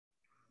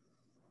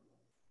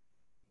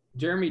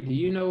Jeremy, do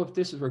you know if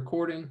this is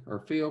recording, or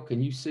Phil,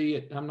 can you see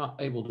it? I'm not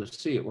able to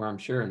see it where I'm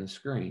sharing the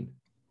screen.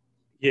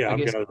 Yeah, I I've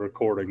guess, got a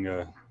recording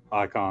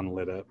icon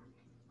lit up.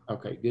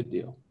 okay, good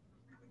deal.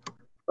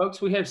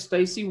 Folks, we have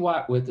Stacy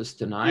White with us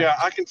tonight. Yeah,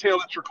 I can tell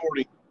it's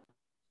recording.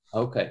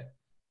 Okay.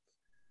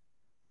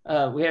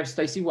 We have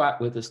Stacy White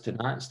with us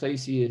tonight.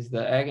 Stacy is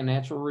the Ag and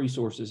Natural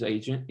Resources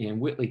Agent in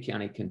Whitley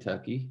County,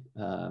 Kentucky.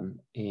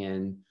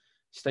 And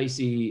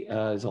Stacy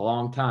is a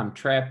longtime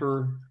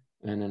trapper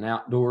and an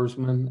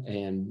outdoorsman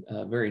and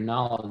very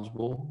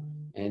knowledgeable.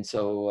 And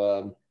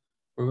so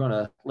we're going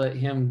to let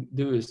him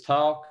do his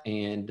talk,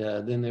 and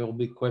then there will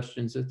be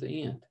questions at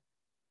the end.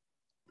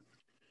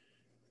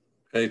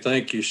 Hey,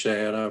 thank you,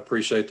 Shad. I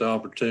appreciate the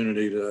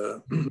opportunity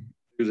to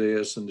do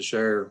this and to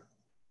share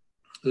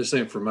this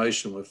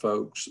information with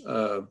folks.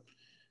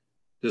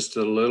 Just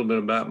a little bit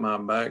about my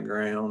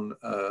background.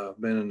 I've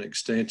been in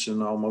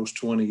extension almost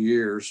 20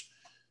 years,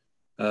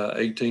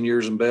 18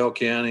 years in Bell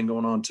County,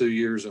 going on 2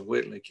 years in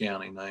Whitley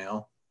County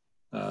now.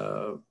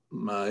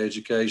 My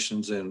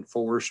education's in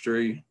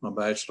forestry, my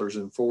bachelor's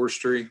in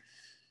forestry,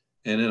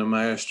 and then a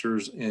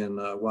master's in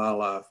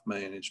wildlife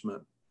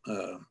management.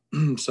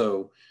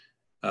 So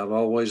I've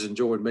always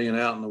enjoyed being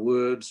out in the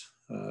woods,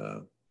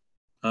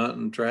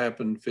 hunting,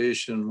 trapping,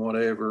 fishing,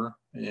 whatever.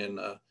 And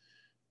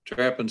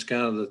trapping's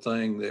kind of the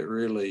thing that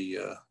really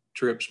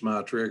trips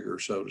my trigger,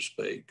 so to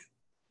speak.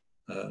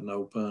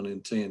 No pun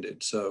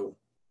intended. So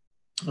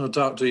I'll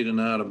talk to you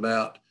tonight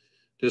about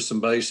just some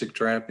basic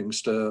trapping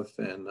stuff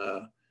and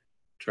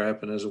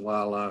trapping as a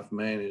wildlife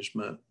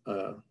management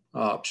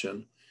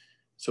option.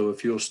 So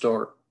if you'll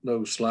start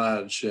those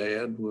slides,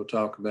 Shad, we'll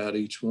talk about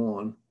each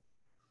one.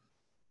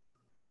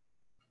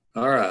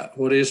 All right,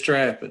 what is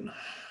trapping?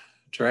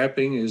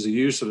 Trapping is the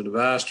use of a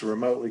device to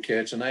remotely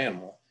catch an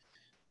animal.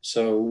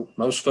 So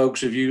most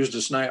folks have used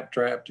a snap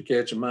trap to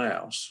catch a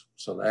mouse.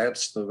 So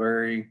that's the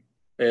very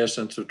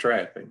essence of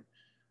trapping.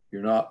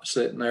 You're not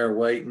sitting there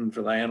waiting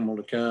for the animal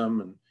to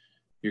come and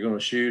you're going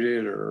to shoot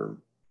it or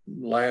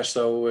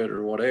lasso it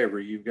or whatever.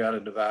 You've got a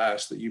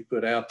device that you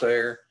put out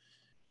there,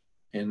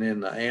 and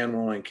then the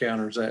animal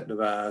encounters that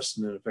device,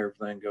 and then if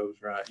everything goes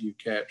right, you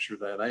capture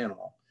that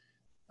animal.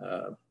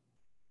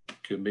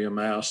 Could be a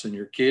mouse in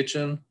your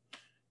kitchen.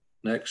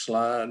 Next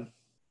slide.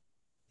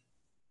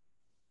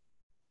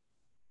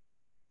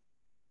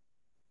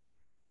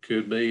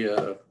 Could be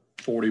a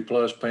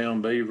 40+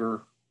 pound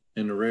beaver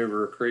in the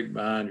river or creek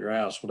behind your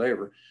house,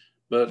 whatever.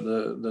 But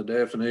the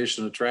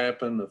definition of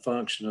trapping, the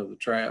function of the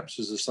traps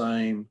is the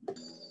same.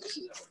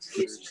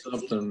 There's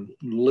something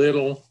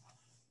little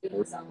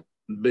or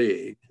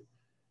big.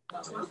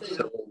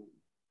 So,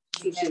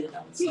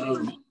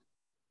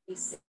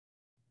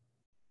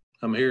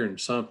 I'm hearing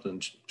something,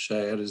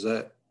 Shad, is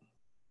that?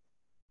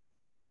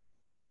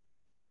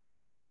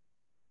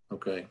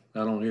 Okay, I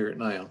don't hear it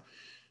now.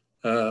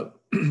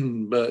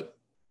 But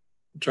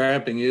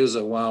trapping is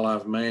a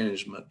wildlife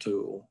management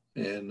tool.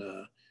 And,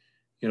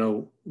 you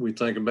know, we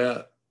think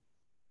about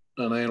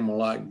an animal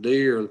like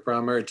deer, the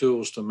primary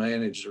tools to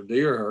manage their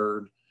deer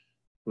herd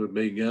would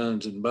be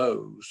guns and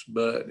bows.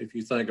 But if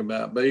you think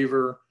about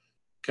beaver,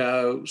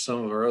 coyotes,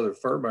 some of our other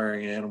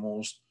fur-bearing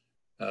animals,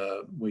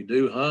 we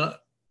do hunt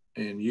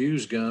and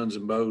use guns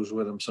and bows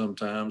with them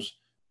sometimes,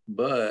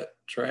 but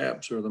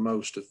traps are the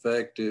most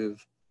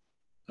effective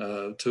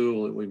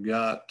tool that we've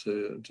got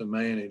to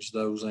manage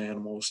those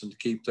animals and to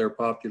keep their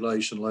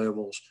population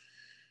levels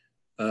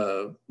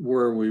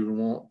where we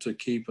want to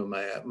keep them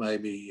at,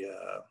 maybe,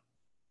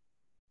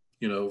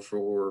 you know,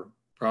 for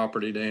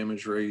property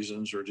damage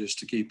reasons or just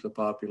to keep the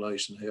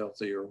population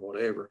healthy or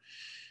whatever.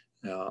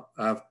 Now,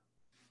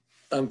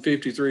 I'm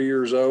 53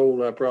 years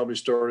old. I probably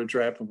started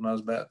trapping when I was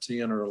about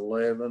 10 or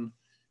 11.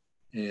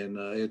 And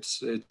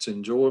it's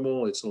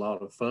enjoyable. It's a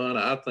lot of fun.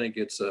 I think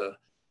it's a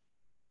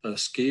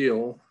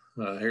skill,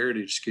 a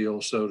heritage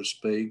skill, so to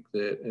speak,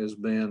 that has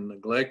been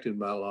neglected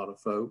by a lot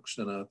of folks.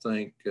 And I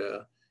think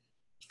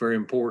it's very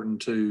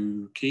important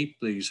to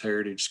keep these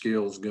heritage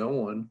skills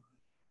going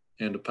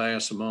and to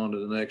pass them on to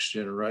the next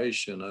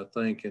generation. I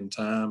think in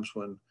times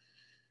when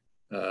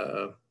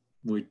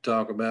we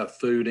talk about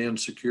food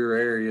insecure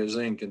areas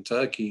in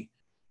Kentucky,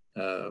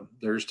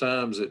 there's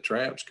times that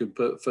traps could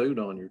put food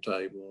on your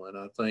table. And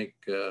I think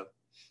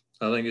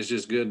it's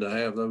just good to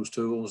have those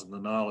tools and the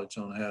knowledge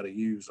on how to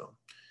use them.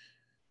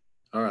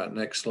 All right,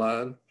 next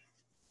slide.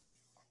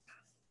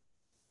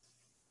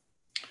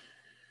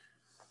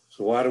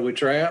 So why do we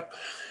trap?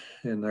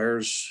 And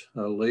there's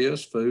a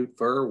list: food,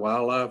 fur,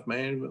 wildlife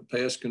management,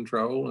 pest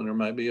control, and there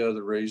may be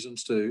other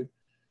reasons too.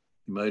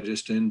 You may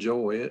just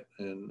enjoy it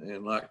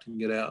and like to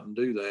get out and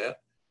do that.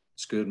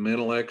 It's good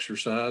mental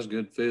exercise,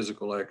 good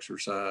physical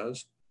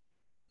exercise.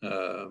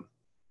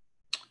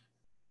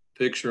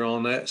 Picture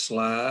on that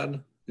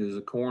slide is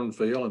a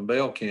cornfield in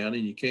Bell County.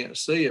 You can't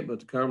see it, but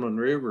the Cumberland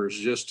River is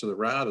just to the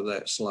right of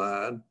that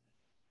slide.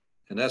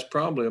 And that's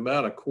probably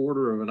about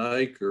 1/4 of an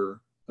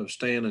acre of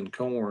standing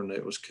corn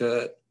that was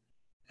cut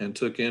and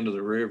took into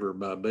the river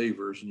by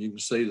beavers. And you can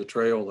see the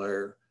trail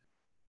there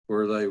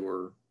where they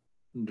were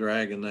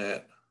dragging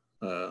that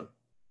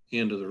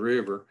into the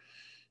river.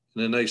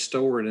 and then they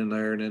store it in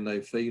there, and then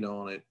they feed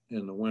on it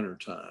in the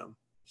wintertime.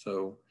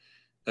 So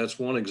that's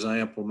one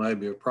example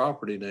maybe of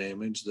property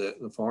damage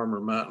that the farmer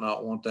might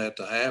not want that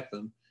to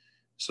happen.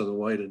 So the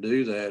way to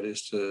do that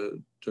is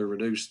to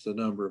reduce the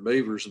number of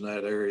beavers in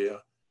that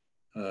area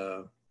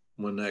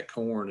when that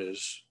corn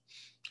is,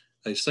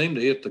 they seem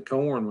to hit the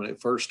corn when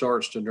it first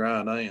starts to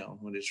dry down.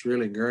 When it's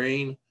really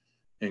green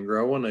and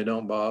growing, they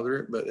don't bother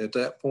it. But at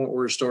that point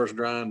where it starts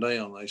drying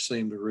down, they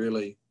seem to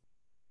really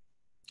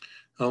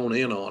hone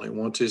in on it.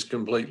 Once it's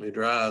completely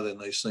dry, then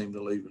they seem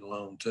to leave it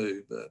alone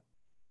too. But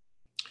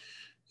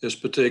this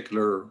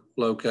particular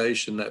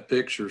location that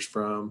picture's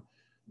from,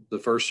 the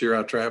first year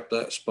I trapped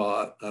that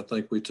spot, I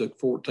think we took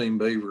 14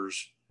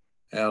 beavers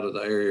out of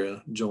the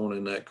area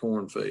joining that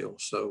cornfield.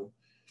 So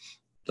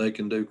they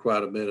can do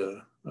quite a bit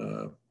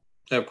of,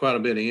 have quite a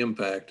bit of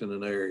impact in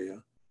an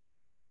area.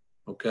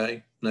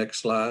 Okay, next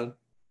slide.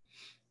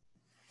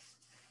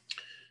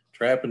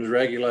 Trapping is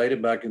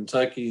regulated by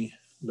Kentucky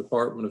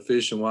Department of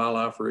Fish and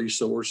Wildlife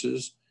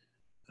Resources.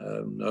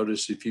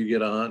 Notice if you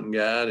get a hunting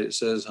guide, it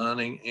says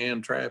hunting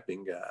and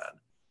trapping guide.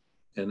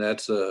 And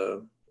that's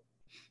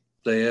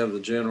they have the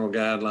general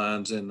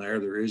guidelines in there.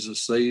 There is a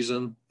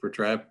season for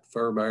trap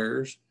fur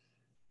bearers.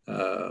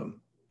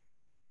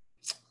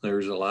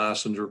 There's a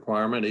license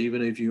requirement.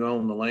 Even if you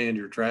own the land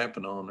you're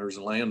trapping on, there's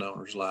a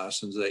landowner's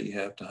license that you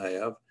have to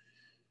have.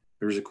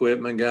 There's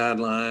equipment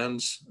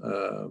guidelines.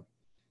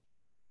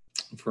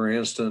 For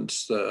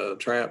instance,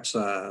 trap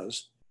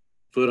size.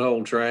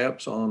 Foothold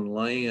traps on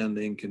land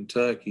in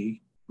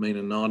Kentucky,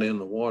 meaning not in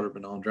the water,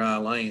 but on dry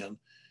land,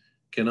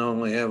 can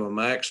only have a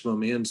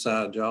maximum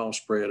inside jaw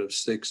spread of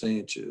 6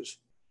 inches.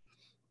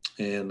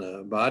 And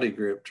a body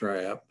grip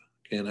trap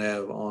can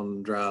have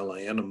on dry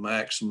land a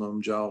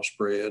maximum jaw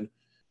spread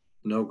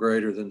no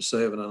greater than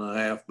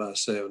 7.5 by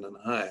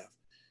 7.5.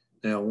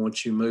 Now,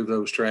 once you move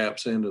those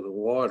traps into the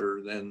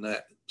water, then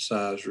that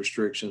size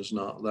restriction is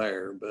not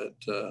there.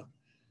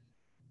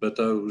 But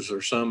those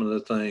are some of the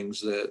things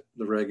that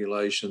the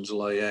regulations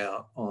lay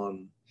out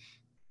on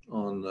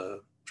the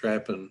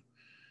trapping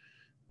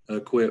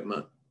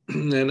equipment.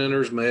 And then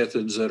there's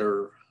methods that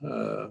are,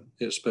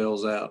 it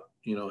spells out,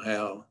 you know,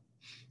 how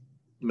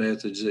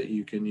methods that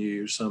you can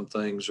use. Some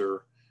things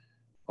are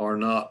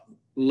not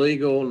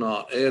legal,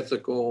 not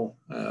ethical.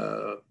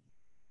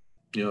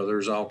 You know,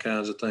 there's all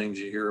kinds of things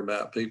you hear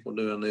about people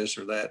doing this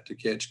or that to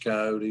catch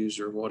coyotes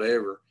or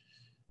whatever.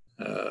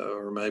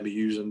 Or maybe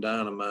using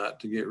dynamite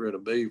to get rid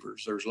of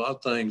beavers. There's a lot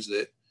of things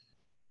that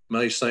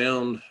may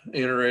sound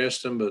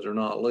interesting, but they're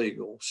not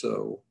legal.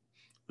 So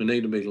we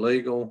need to be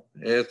legal,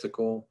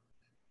 ethical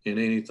in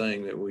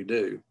anything that we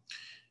do.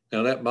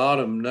 Now that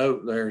bottom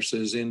note there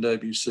says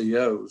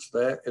NWCOs.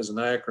 That is an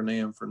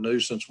acronym for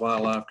Nuisance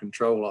Wildlife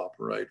Control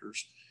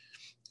Operators.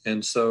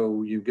 And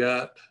so you've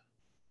got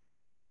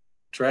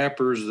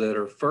trappers that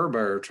are fur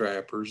bearer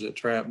trappers that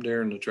trap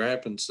during the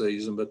trapping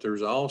season, but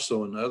there's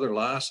also another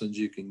license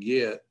you can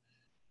get,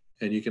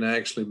 and you can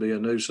actually be a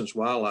nuisance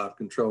wildlife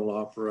control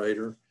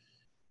operator.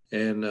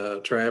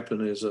 And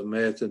trapping is a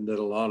method that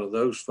a lot of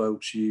those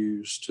folks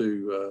use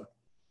to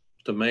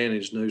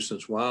manage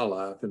nuisance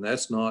wildlife, and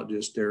that's not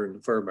just during the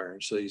fur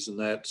bearing season,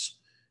 that's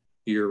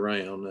year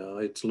round. Now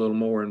it's a little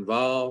more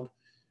involved.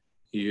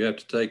 You have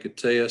to take a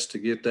test to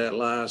get that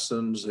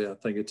license. I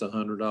think it's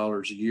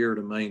 $100 a year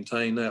to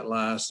maintain that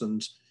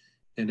license.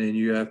 And then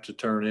you have to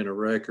turn in a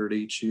record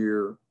each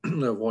year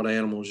of what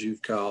animals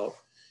you've caught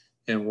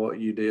and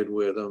what you did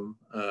with them,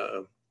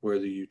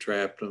 whether you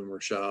trapped them or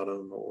shot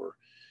them or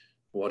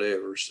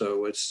whatever.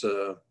 So it's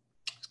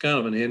kind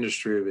of an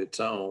industry of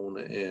its own.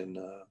 And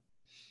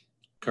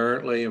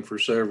currently and for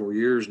several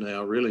years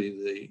now,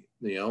 really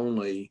the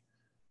only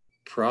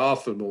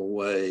profitable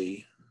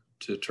way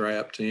to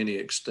trap to any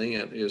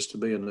extent is to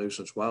be a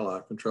nuisance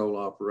wildlife control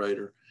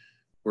operator,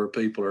 where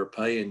people are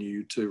paying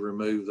you to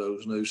remove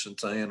those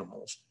nuisance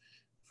animals.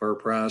 Fur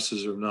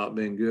prices have not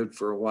been good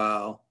for a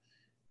while,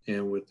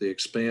 and with the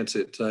expense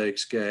it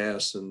takes,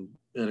 gas and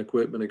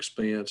equipment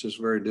expense, it's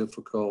very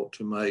difficult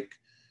to make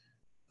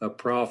a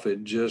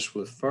profit just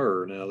with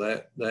fur. Now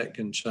that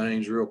can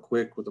change real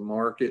quick with the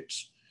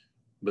markets,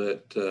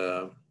 but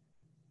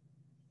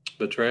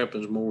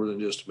trapping is more than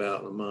just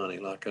about the money.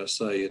 Like I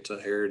say, it's a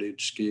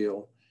heritage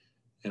skill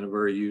and it's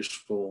very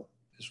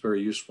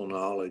useful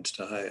knowledge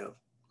to have.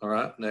 All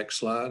right, next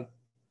slide.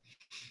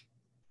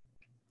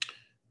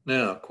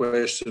 Now,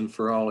 question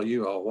for all of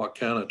you all, what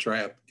kind of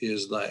trap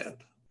is that?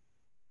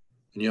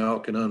 And y'all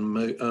can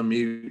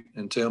unmute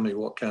and tell me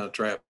what kind of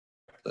trap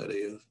that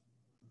is.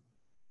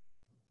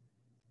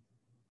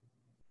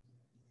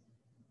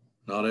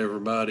 Not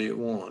everybody at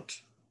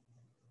once.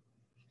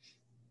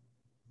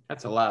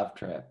 That's a live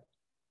trap.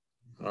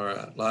 All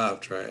right, live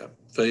trap.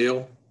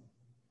 Phil?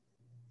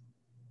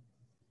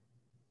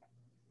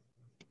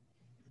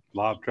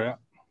 Live trap.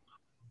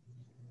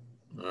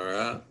 All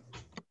right.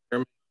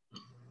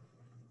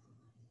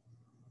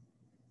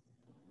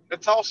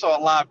 It's also a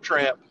live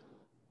trap.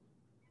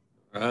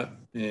 All right,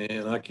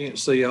 and I can't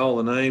see all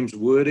the names.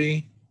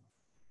 Woody?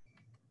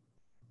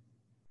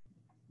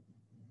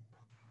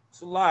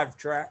 It's a live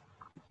trap.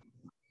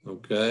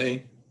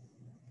 Okay.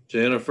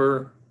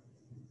 Jennifer?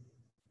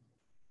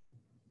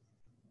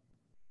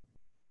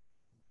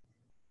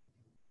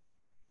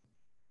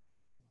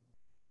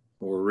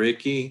 Or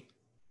Ricky?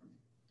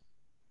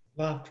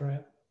 Live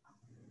trap.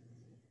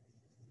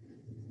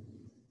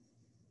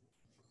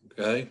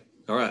 Okay.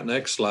 All right,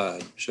 next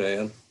slide,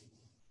 Shad.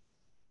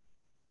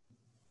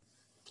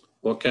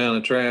 What kind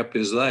of trap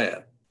is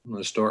that?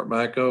 Let's start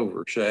back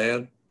over.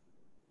 Shad?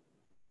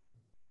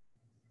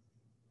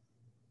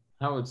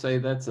 I would say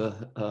that's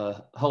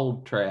a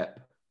hold trap.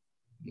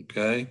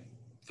 Okay.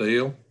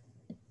 Phil?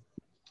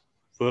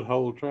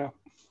 Foothold trap.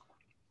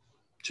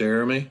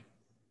 Jeremy?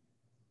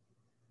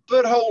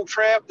 Foothold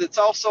trap that's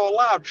also a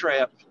live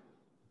trap.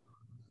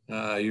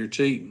 You're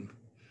cheating.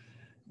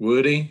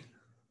 Woody?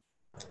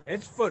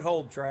 It's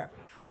foothold trap.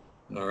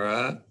 All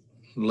right.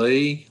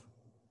 Lee?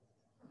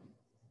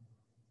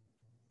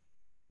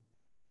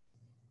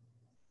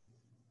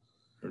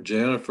 Or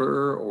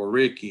Jennifer or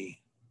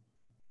Ricky?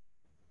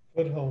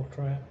 Foothold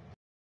trap.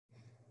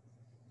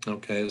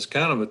 Okay, it's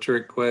kind of a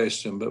trick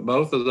question, but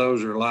both of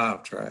those are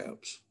live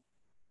traps.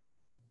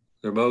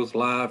 They're both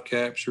live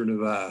capture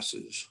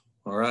devices.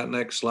 All right,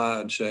 next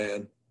slide,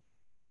 Shad.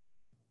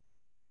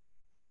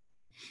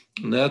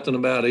 Nothing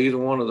about either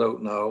one of those.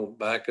 No,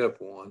 back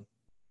up one.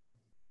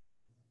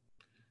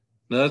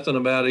 Nothing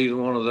about either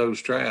one of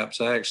those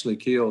traps actually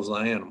kills the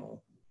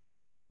animal.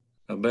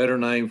 A better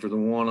name for the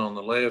one on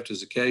the left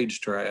is a cage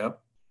trap,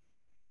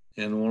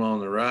 and the one on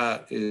the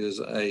right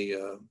is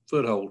a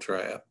foothold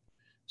trap.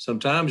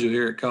 Sometimes you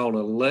hear it called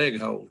a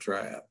leg hold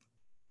trap,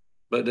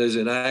 but does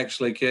it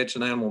actually catch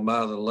an animal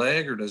by the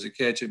leg or does it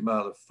catch it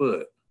by the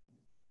foot?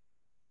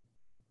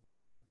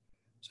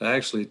 So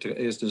actually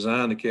it's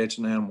designed to catch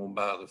an animal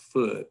by the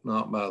foot,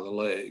 not by the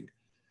leg.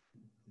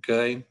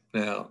 Okay,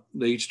 now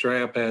each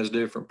trap has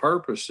different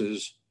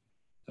purposes.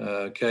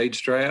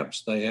 Cage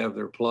traps, they have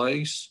their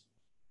place.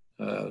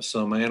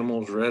 Some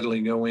animals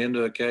readily go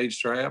into a cage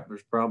trap.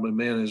 There's probably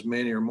been as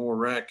many or more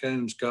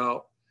raccoons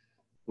caught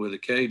with a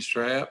cage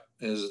trap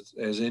as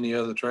any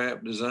other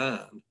trap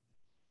designed.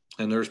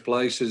 And there's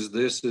places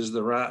this is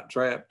the right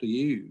trap to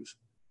use.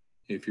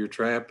 If you're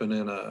trapping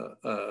in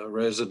a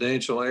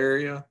residential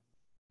area,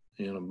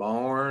 in a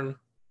barn,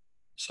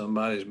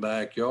 somebody's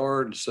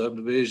backyard,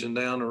 subdivision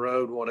down the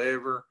road,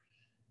 whatever,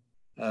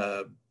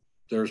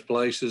 there's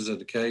places that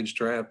the cage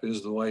trap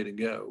is the way to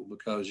go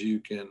because you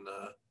can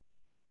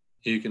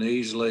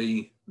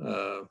easily,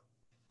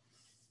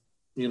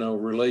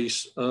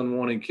 release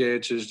unwanted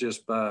catches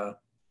just by,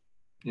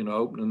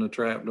 opening the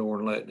trap door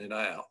and letting it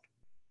out.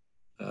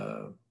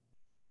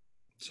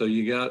 So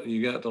you got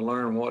to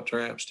learn what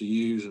traps to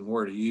use and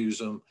where to use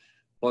them,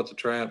 what the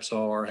traps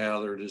are, how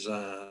they're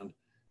designed,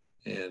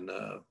 and,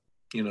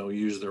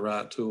 use the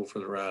right tool for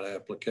the right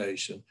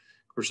application.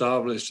 Of course,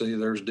 obviously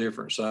there's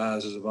different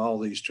sizes of all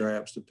these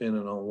traps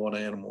depending on what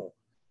animal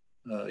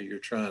you're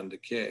trying to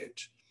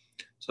catch.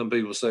 Some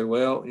people say,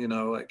 well,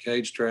 a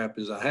cage trap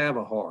is a have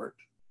a heart.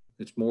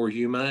 It's more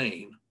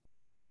humane.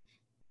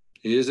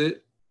 Is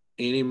it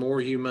any more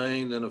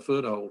humane than a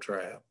foothold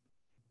trap?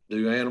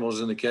 Do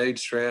animals in the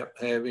cage trap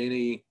have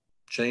any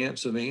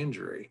chance of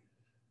injury?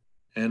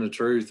 And the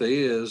truth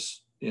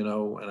is, an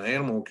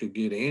animal could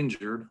get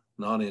injured,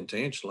 not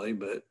intentionally,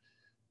 but,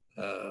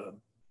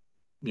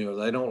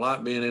 they don't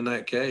like being in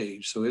that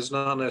cage. So it's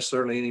not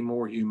necessarily any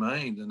more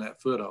humane than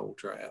that foothold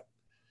trap.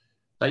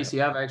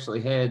 Stacy, I've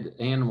actually had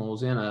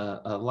animals in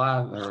a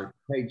live or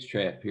a cage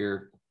trap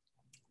here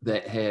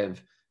that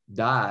have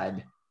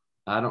died.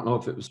 I don't know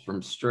if it was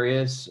from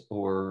stress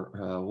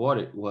or what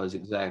it was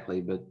exactly,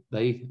 but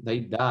they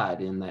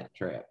died in that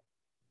trap.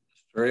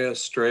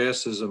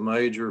 Stress is a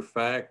major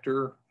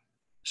factor,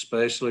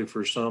 especially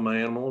for some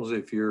animals.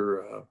 If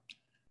you're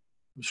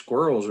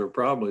squirrels are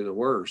probably the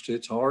worst.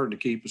 It's hard to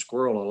keep a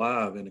squirrel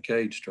alive in a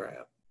cage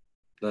trap.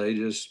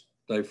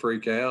 They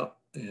freak out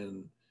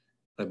and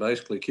they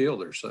basically kill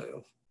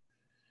themselves.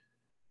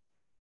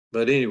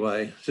 But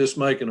anyway, just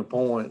making a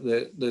point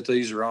that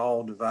these are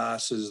all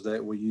devices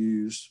that we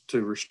use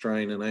to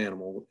restrain an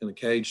animal. In a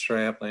cage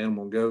trap, the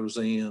animal goes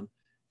in,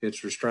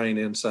 it's restrained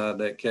inside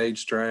that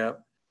cage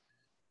trap.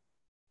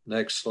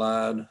 Next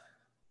slide.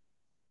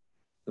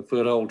 The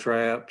foothold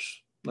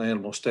traps, the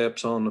animal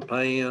steps on the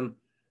pan,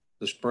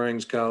 the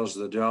springs cause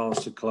the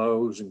jaws to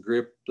close and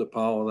grip the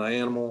paw of the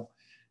animal.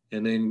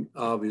 And then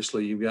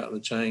obviously you've got the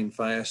chain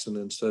fastened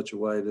in such a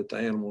way that the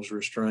animal's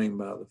restrained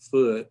by the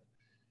foot.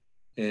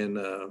 And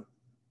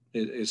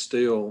it's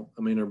still,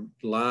 they're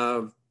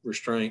live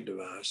restraint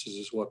devices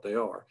is what they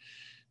are.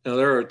 Now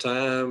there are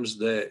times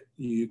that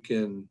you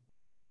can,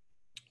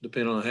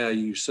 depending on how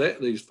you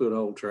set these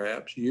foothold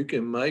traps, you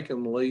can make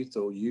them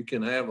lethal. You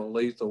can have a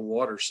lethal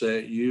water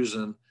set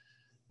using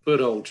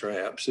foothold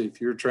traps.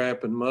 If you're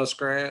trapping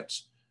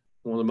muskrats,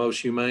 one of the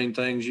most humane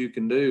things you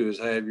can do is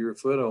have your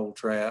foothold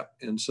trap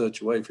in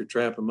such a way, if you're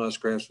trapping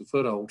muskrats with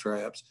foothold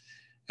traps,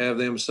 have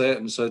them set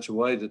in such a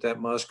way that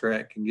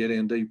muskrat can get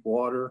in deep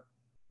water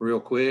real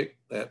quick.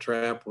 That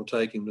trap will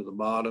take him to the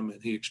bottom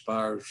and he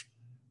expires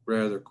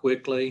rather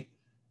quickly.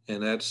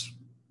 And that's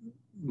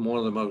one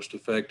of the most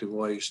effective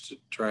ways to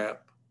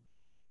trap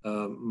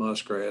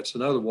muskrats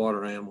and other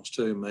water animals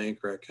too,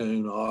 mink,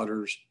 raccoon,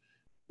 otters,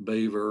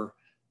 beaver.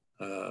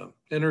 And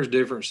there's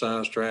different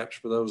size traps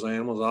for those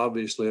animals.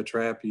 Obviously, a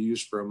trap you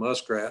use for a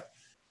muskrat,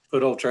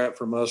 foothold trap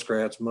for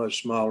muskrat's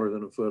much smaller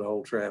than a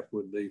foothold trap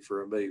would be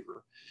for a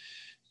beaver.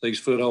 These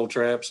foothold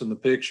traps in the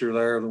picture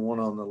there, the one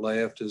on the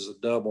left is a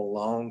double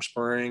long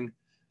spring.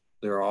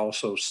 There are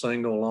also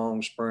single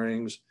long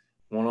springs.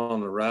 One on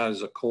the right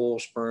is a coil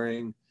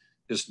spring.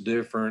 It's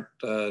different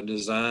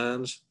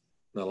designs.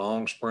 The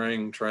long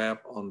spring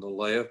trap on the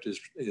left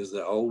is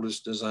the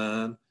oldest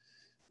design,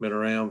 been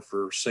around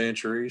for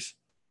centuries.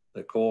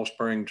 The coil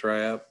spring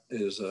trap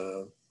has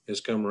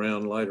come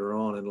around later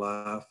on in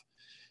life,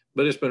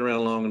 but it's been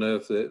around long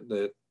enough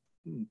that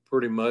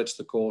pretty much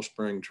the coil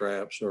spring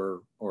traps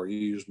are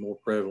used more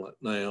prevalent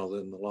now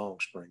than the long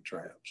spring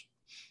traps.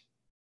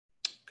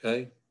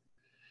 Okay.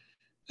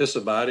 This is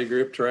a body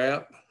grip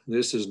trap.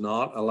 This is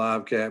not a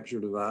live capture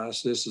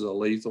device. This is a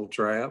lethal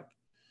trap.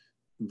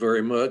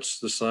 Very much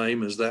the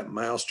same as that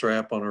mouse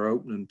trap on our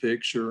opening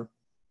picture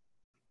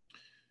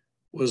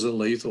was a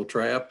lethal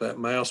trap. That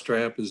mouse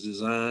trap is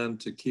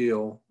designed to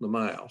kill the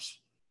mouse.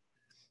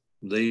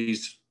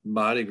 These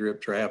body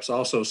grip traps,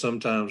 also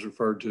sometimes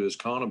referred to as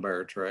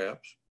conibear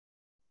traps,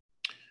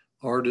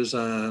 are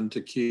designed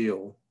to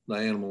kill the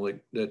animal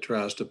that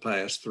tries to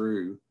pass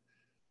through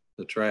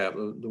the trap.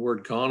 The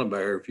word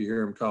conibear, if you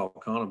hear them called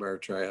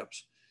conibear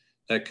traps,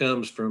 that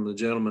comes from the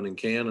gentleman in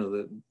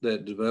Canada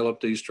that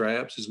developed these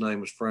traps. His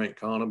name was Frank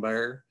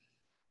Conibear.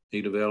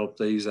 He developed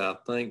these, I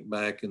think,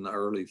 back in the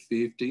early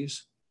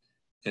 50s.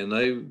 And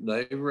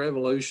they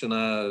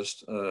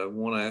revolutionized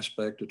one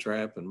aspect of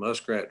trapping,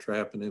 muskrat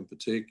trapping in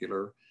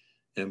particular,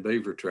 and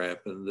beaver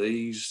trapping.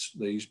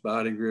 These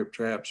body grip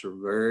traps are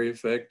very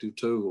effective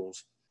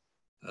tools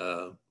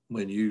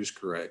when used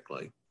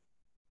correctly.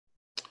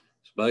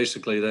 So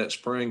basically that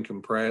spring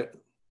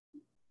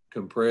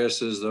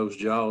compresses, those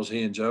jaws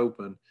hinge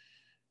open,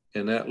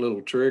 and that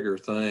little trigger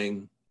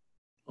thing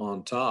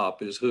on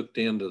top is hooked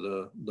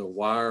into the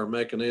wire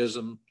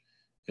mechanism.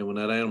 And when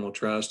that animal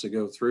tries to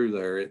go through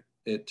there,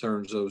 it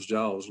turns those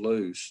jaws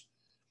loose,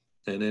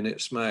 and then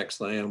it smacks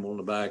the animal in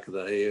the back of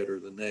the head or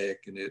the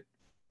neck, and it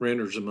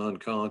renders them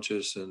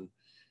unconscious, and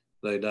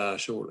they die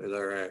shortly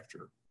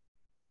thereafter.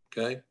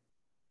 Okay.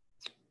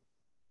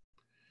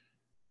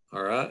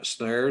 All right.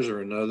 Snares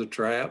are another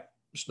trap.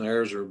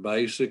 Snares are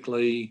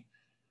basically,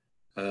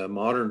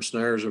 modern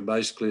snares are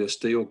basically a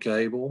steel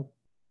cable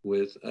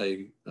with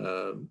a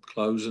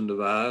closing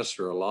device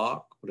or a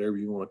lock, whatever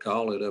you want to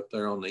call it, up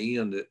there on the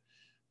end that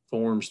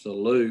forms the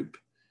loop.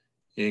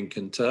 In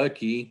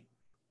Kentucky,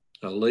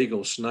 a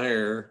legal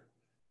snare,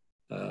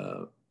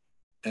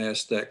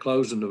 that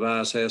closing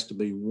device has to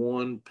be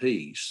one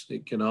piece.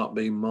 It cannot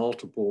be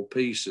multiple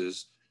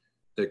pieces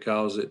that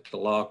cause it to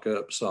lock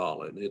up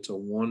solid. It's a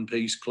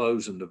one-piece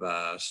closing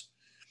device,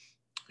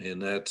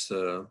 and that's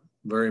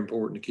very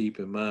important to keep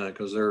in mind,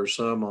 because there are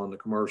some on the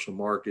commercial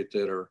market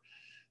that are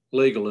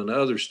legal in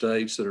other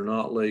states that are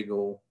not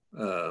legal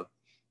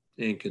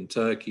in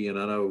Kentucky. And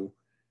I know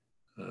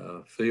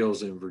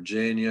fields in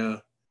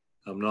Virginia.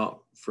 I'm not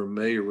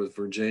familiar with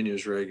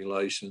Virginia's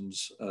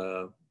regulations.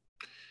 And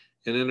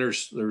then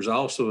there's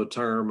also a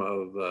term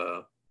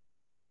of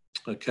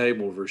a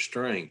cable of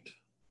restraint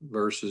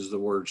versus the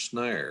word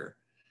snare.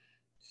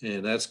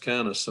 And that's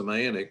kind of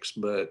semantics,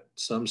 but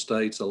some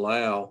states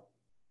allow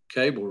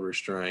cable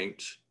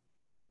restraints,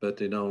 but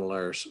they don't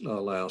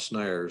allow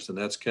snares. And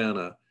that's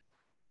kind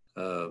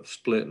of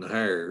splitting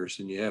hairs.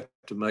 And you have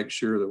to make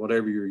sure that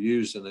whatever you're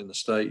using in the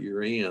state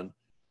you're in,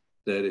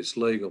 that it's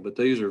legal. But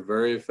these are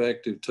very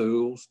effective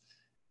tools.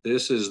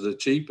 This is the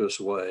cheapest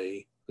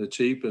way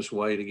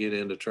to get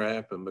into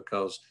trapping,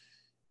 because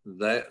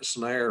that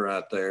snare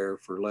right there,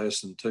 for less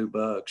than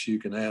 $2, you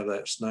can have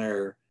that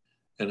snare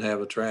and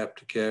have a trap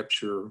to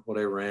capture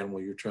whatever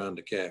animal you're trying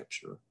to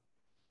capture,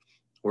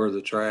 where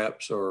the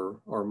traps are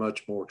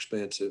much more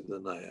expensive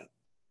than that.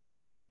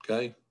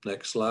 Okay,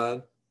 next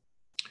slide.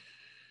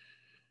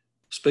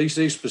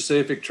 Species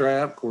specific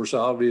trap, of course,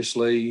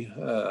 obviously,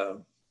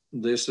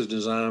 this is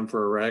designed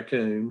for a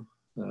raccoon.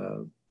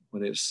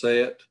 When it's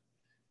set,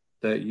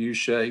 that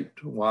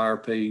U-shaped wire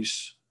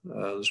piece,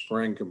 the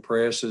spring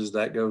compresses,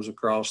 that goes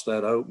across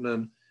that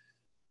opening.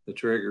 The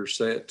trigger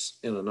sets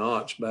in a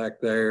notch back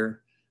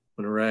there.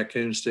 When a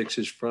raccoon sticks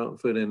his front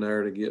foot in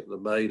there to get the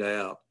bait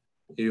out,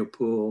 he'll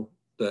pull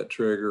that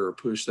trigger or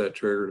push that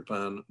trigger,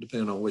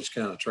 depending on which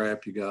kind of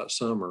trap you got.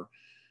 Some are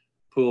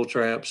pull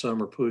trap,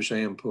 some are push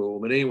and pull.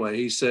 But anyway,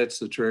 he sets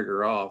the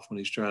trigger off when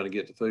he's trying to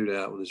get the food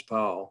out with his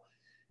paw.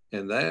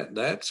 And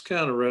that's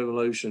kind of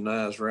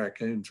revolutionized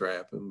raccoon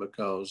trapping,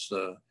 because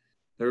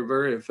they're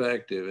very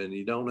effective, and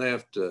you don't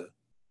have to,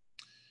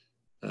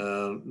 I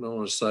don't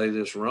want to say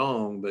this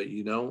wrong, but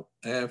you don't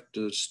have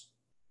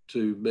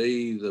to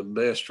be the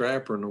best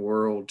trapper in the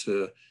world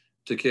to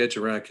catch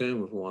a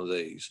raccoon with one of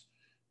these.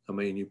 I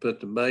mean, you put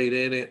the bait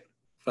in it,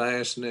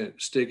 fasten it,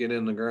 stick it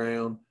in the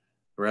ground,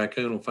 the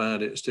raccoon will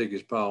find it, stick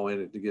his paw in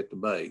it to get the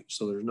bait.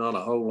 So there's not a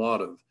whole lot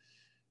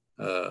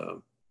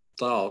of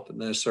thought that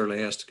necessarily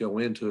has to go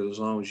into it as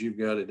long as you've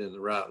got it in the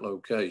right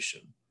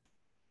location.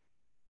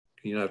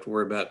 You don't have to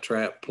worry about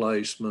trap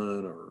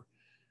placement or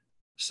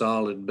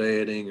solid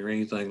bedding or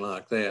anything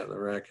like that. The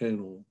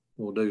raccoon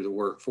will do the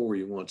work for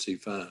you once he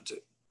finds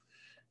it.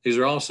 These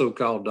are also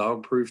called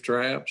dog-proof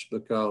traps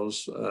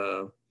because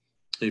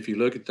if you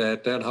look at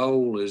that, that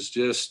hole is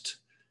just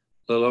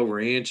a little over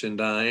an inch in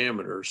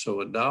diameter.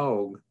 So a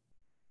dog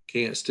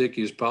can't stick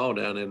his paw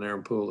down in there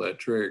and pull that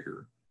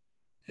trigger.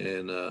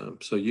 And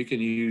so you can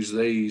use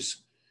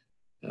these,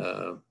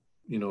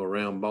 you know,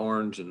 around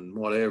barns and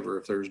whatever.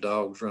 If there's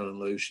dogs running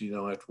loose, you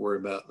don't have to worry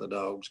about the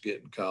dogs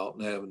getting caught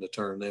and having to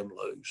turn them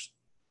loose.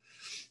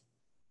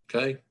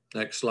 Okay,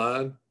 next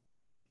slide.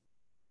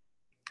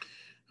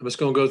 I'm just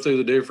going to go through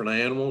the different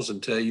animals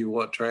and tell you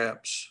what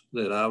traps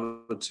that I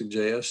would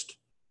suggest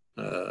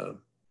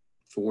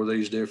for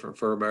these different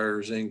fur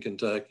bearers in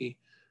Kentucky.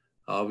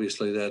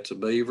 Obviously, that's a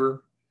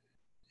beaver.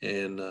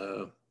 And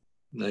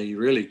now you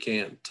really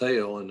can't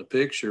tell in the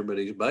picture, but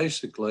he's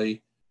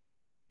basically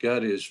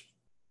got his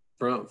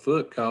front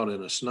foot caught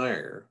in a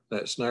snare.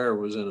 That snare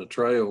was in a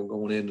trail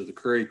going into the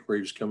creek where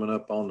he was coming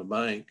up on the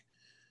bank,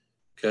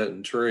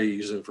 cutting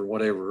trees, and for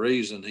whatever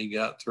reason, he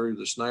got through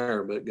the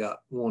snare, but got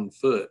 1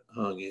 foot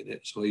hung in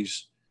it. So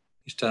he's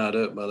tied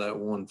up by that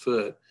 1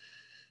 foot.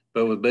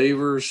 But with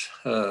beavers,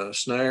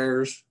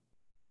 snares,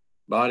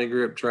 body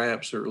grip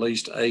traps are at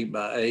least 8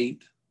 by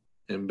 8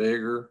 and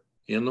bigger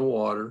in the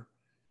water,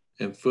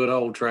 and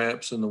foothold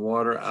traps in the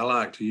water. I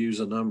like to use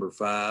a number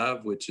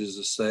 5, which is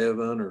a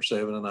 7 or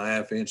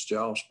 7.5 inch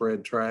jaw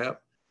spread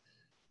trap.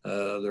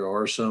 There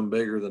are some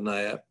bigger than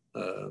that.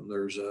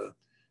 There's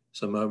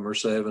some of them are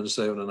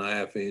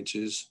 7.5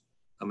 inches.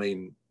 I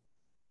mean,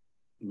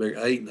 big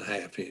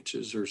 8.5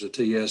 inches. There's a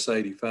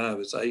TS85,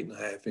 it's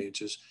 8.5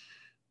 inches.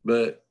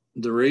 But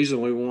the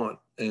reason we want,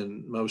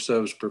 and most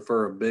of us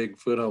prefer a big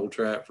foothold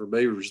trap for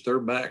beavers, their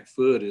back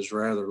foot is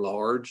rather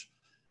large.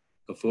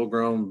 A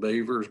full-grown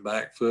beaver's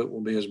back foot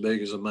will be as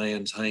big as a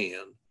man's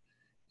hand.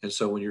 And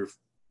so when you're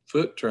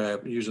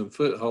using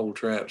foothold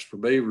traps for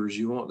beavers,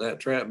 you want that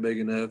trap big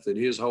enough that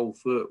his whole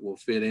foot will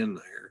fit in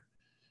there.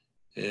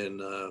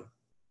 And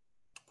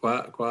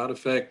quite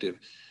effective.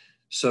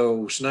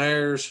 So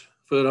snares,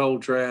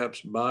 foothold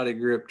traps, body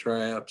grip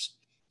traps,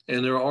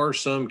 and there are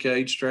some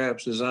cage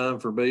traps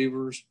designed for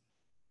beavers,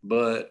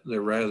 but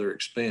they're rather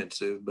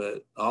expensive.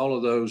 But all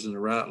of those in the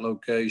right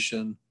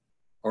location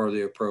are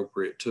the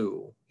appropriate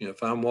tool. You know,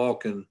 if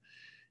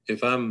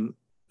I'm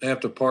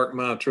have to park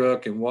my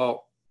truck and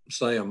walk,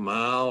 say, a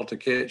mile to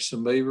catch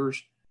some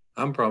beavers,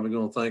 I'm probably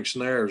going to think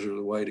snares are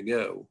the way to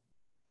go.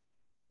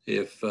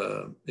 If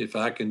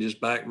I can just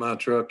back my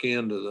truck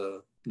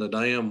into the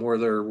dam where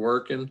they're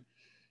working,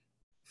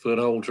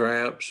 foothold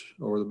traps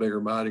or the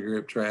bigger body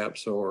grip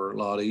traps are a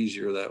lot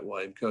easier that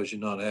way because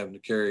you're not having to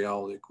carry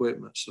all the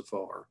equipment so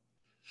far.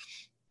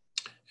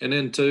 And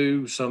then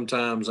too,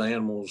 sometimes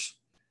animals,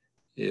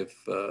 if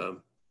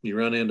you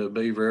run into a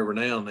beaver every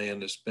now and then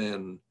that's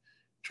been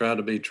tried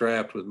to be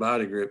trapped with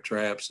body grip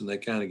traps and they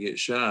kind of get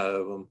shy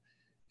of them,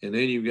 and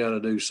then you've got to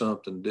do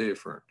something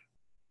different.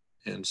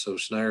 And so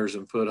snares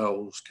and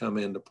footholds come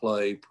into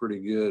play pretty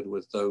good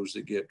with those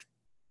that get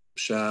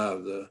shy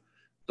of the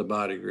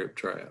body grip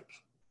traps.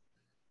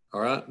 All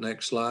right,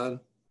 next slide.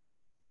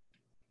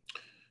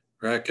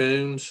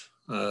 Raccoons,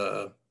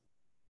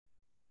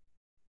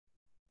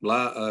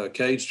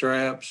 cage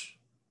traps,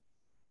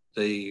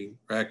 the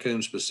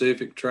raccoon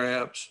specific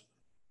traps,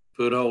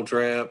 foothold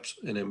traps,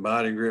 and then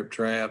body grip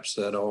traps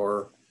that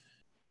are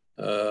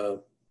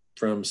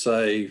from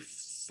say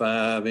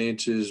 5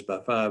 inches by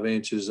 5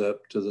 inches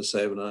up to the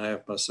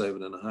 7.5 by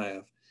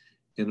 7.5.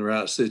 In the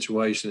right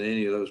situation,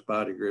 any of those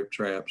body grip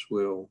traps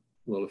will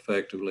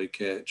effectively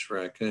catch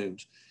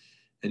raccoons.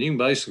 And you can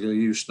basically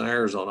use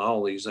snares on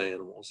all these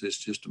animals. It's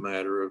just a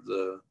matter of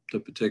the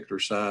particular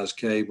size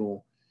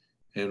cable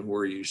and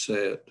where you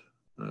set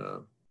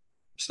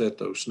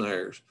those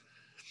snares.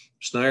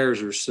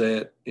 Snares are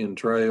set in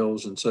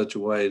trails in such a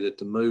way that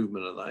the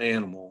movement of the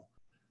animal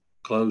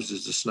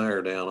closes the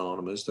snare down on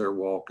them as they're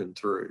walking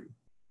through.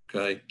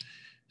 Okay.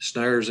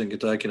 Snares in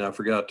Kentucky, and I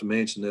forgot to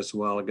mention this a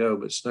while ago,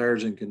 but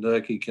snares in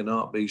Kentucky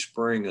cannot be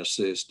spring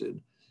assisted.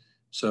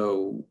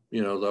 So,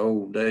 you know, the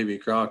old Davy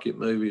Crockett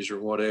movies or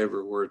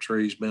whatever, where a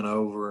tree's bent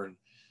over and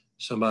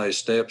somebody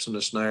steps in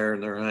the snare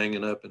and they're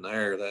hanging up in the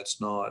air,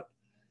 that's not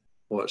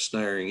what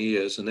snaring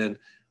is. And then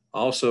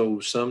also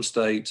some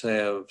states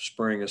have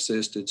spring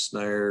assisted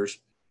snares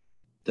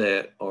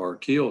that are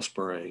kill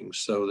springs,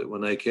 so that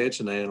when they catch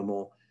an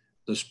animal,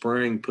 the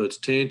spring puts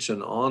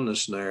tension on the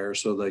snare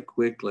so they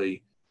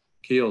quickly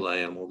kill the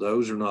animal.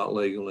 Those are not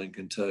legal in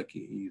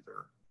Kentucky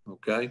either.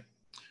 Okay.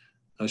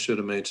 I should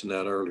have mentioned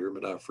that earlier,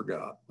 but I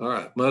forgot. All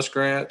right,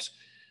 muskrats.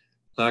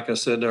 Like I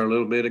said there a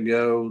little bit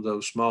ago,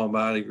 those small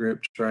body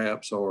grip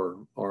traps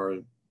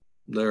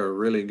they're a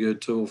really good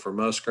tool for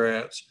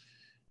muskrats.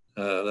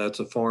 That's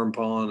a farm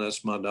pond.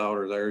 That's my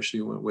daughter there.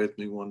 She went with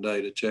me one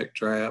day to check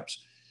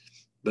traps.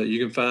 But you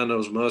can find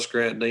those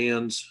muskrat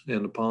dens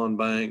in the pond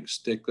bank,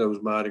 stick those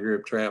body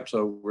grip traps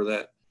over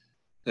that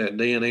that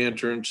den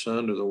entrance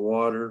under the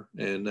water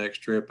and next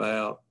trip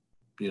out,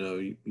 you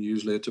know,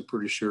 usually it's a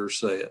pretty sure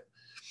set.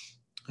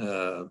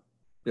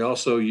 We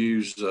also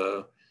use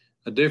a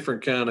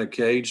different kind of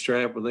cage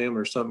trap with them.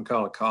 There's something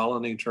called a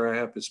colony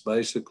trap. It's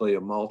basically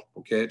a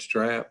multiple catch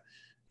trap.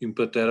 You can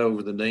put that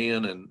over the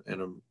den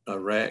and a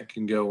rat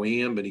can go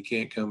in, but he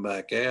can't come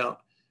back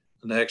out.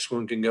 The next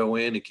one can go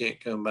in, he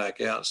can't come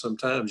back out.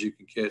 Sometimes you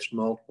can catch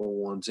multiple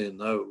ones in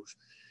those.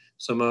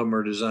 Some of them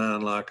are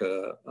designed like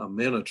a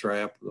minnow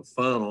trap with a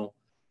funnel.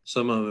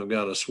 Some of them have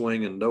got a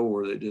swinging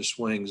door that just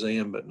swings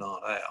in but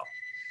not out.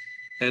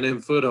 And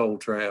then foothold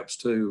traps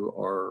too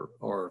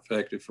are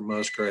effective for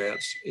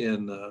muskrats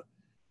in the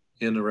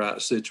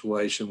right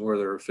situation where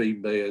there are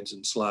feed beds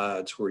and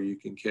slides where you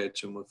can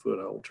catch them with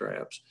foothold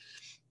traps.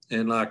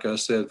 And like I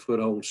said,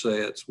 foothold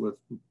sets with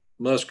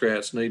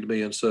muskrats need to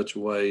be in such a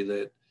way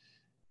that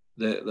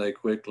they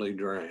quickly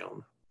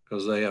drown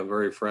because they have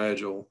very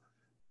fragile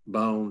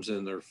bones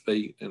in their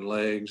feet and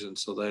legs, and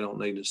so they don't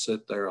need to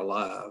sit there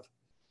alive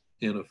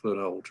in a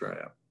foothold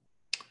trap.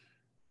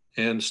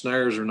 And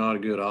snares are not a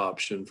good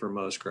option for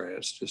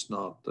muskrats, just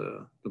not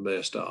the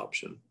best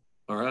option.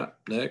 All right,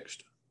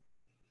 next.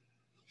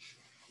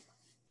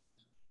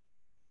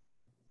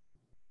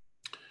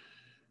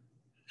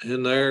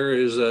 And there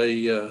is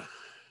a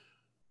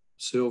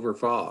silver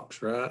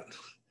fox, right?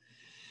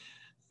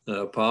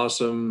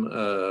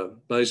 Possum,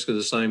 basically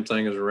the same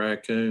thing as a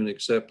raccoon,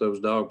 except those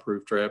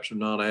dog-proof traps are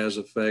not as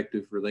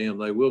effective for them.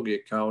 They will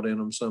get caught in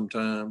them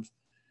sometimes,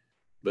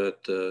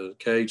 but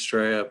cage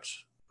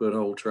traps,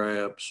 foothold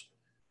traps,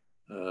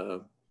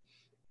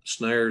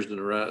 snares in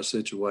the right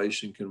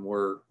situation can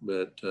work.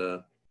 But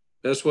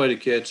best way to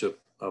catch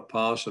a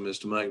possum is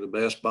to make the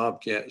best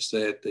bobcat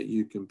set that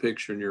you can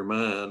picture in your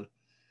mind,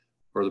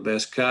 or the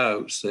best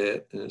coyote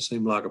set, and it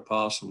seems like a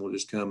possum will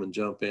just come and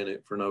jump in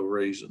it for no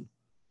reason.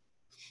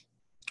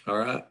 All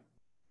right,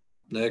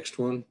 next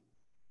one.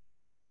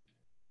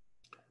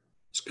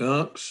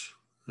 Skunks.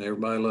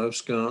 Everybody loves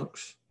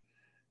skunks.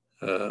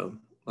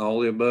 All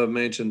the above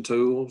mentioned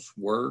tools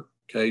work.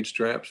 Cage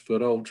traps,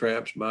 foothold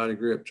traps, body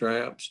grip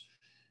traps.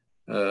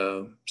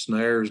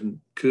 Snares you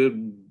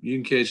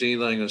can catch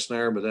anything in a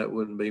snare, but that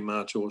wouldn't be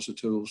my choice of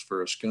tools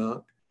for a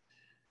skunk.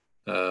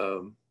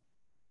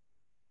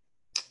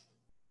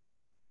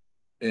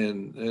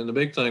 And the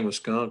big thing with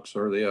skunks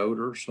are the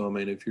odor. So, I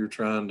mean, if you're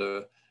trying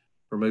to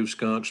remove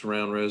skunks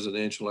around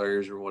residential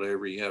areas or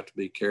whatever, you have to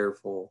be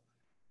careful.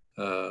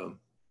 You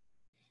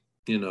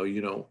know,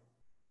 you don't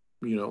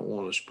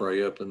want to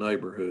spray up the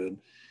neighborhood.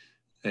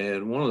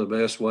 And one of the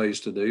best ways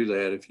to do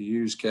that, if you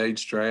use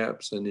cage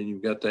traps and then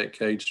you've got that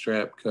cage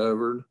trap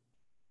covered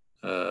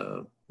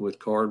with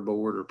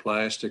cardboard or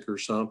plastic or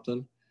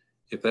something,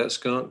 if that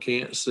skunk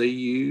can't see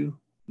you,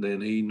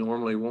 then he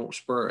normally won't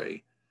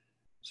spray.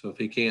 So if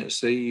he can't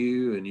see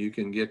you and you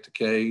can get the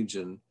cage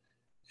and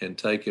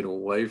take it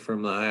away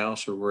from the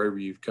house or wherever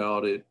you've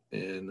caught it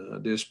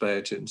and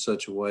dispatch it in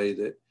such a way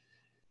that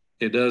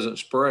it doesn't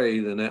spray,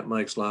 then that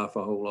makes life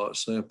a whole lot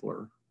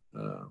simpler.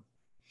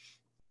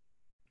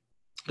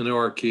 And there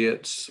are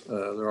kits,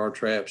 there are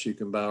traps you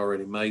can buy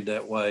already made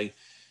that way.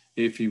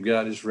 If you've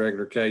got this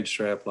regular cage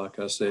trap, like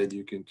I said,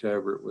 you can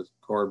cover it with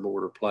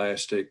cardboard or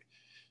plastic,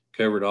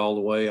 cover it all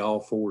the way,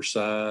 all four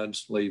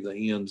sides, leave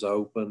the ends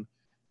open,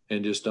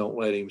 and just don't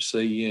let him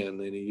see you, and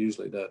then he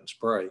usually doesn't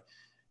spray.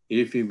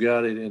 If you've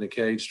got it in a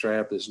cage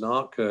trap that's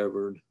not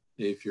covered,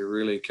 if you're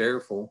really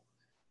careful,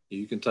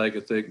 you can take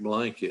a thick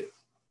blanket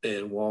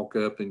and walk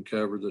up and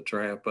cover the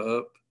trap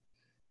up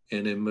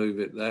and then move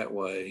it that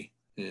way.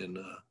 And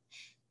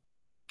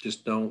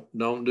just don't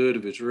do it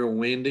if it's real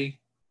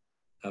windy.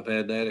 I've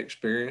had that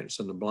experience,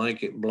 and the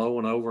blanket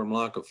blowing over them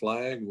like a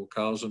flag will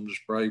cause them to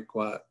spray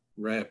quite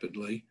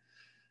rapidly.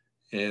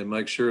 And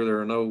make sure there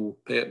are no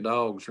pet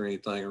dogs or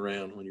anything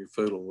around when you're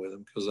fooling with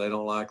them, because they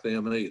don't like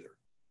them either.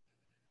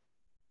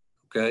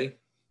 Okay,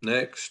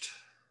 next.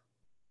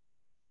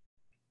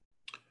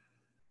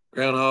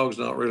 Groundhog's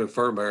not really a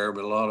fur bearer,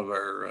 but a lot of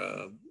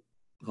our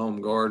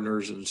home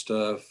gardeners and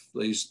stuff,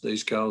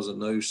 these cause a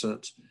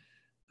nuisance.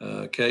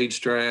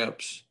 Cage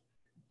traps,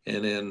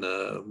 and then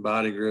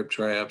body grip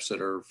traps that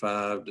are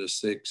 5 to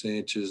 6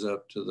 inches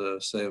up to the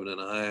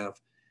 7.5.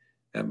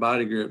 That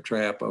body grip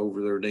trap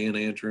over their den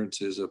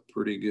entrance is a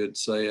pretty good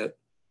set.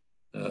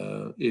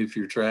 If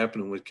you're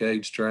trapping them with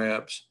cage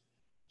traps,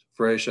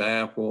 fresh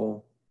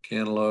apple,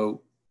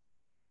 cantaloupe,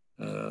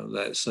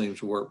 that seems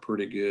to work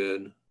pretty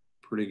good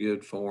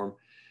for them.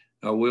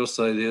 I will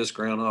say this,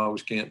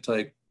 groundhogs can't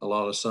take a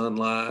lot of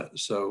sunlight,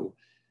 so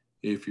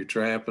if you're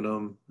trapping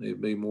them,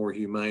 it'd be more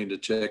humane to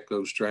check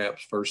those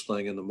traps first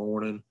thing in the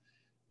morning,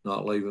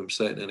 not leave them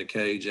sitting in a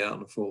cage out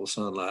in the full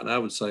sunlight. And I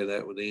would say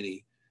that with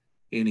any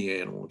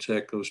animal.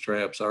 Check those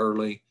traps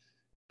early.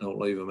 Don't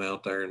leave them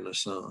out there in the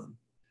sun.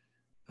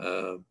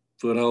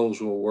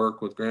 Footholds will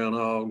work with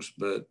groundhogs,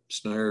 but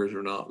snares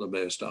are not the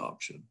best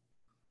option.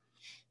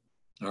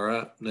 All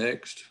right,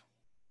 next.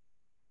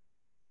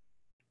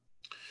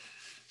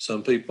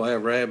 Some people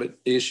have rabbit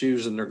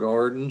issues in their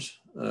gardens.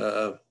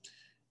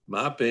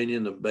 My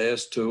opinion, the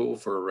best tool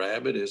for a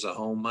rabbit is a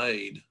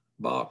homemade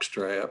box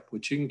trap,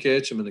 which you can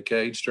catch them in a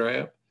cage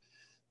trap,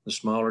 the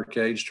smaller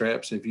cage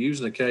traps. If you're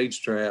using a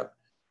cage trap,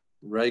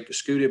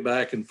 scoot it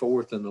back and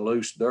forth in the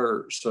loose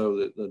dirt so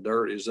that the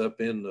dirt is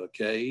up in the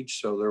cage,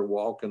 so they're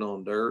walking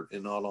on dirt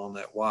and not on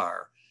that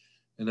wire.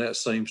 And that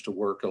seems to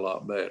work a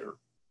lot better.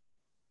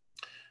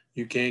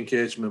 You can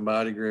catch them in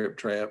body grip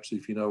traps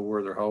if you know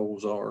where their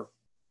holes are,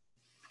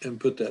 and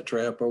put that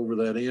trap over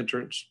that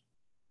entrance.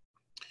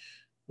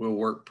 Will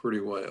work pretty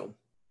well.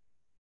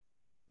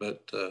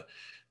 But the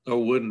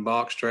old wooden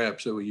box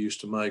traps that we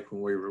used to make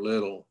when we were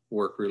little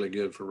work really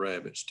good for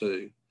rabbits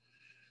too.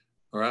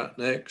 All right,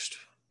 next.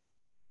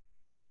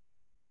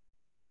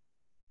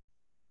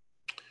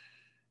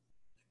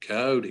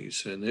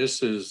 Coyotes, and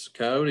this is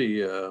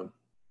coyote.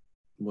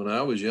 When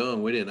I was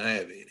young, we didn't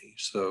have any.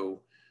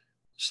 So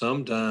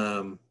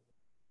sometime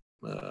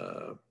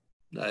the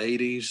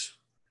 80s,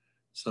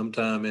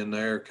 sometime in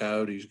there,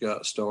 coyotes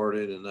got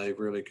started and they've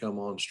really come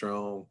on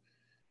strong.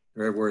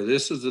 Everywhere.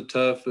 This is the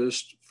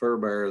toughest fur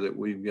bearer that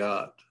we've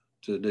got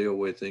to deal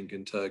with in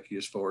Kentucky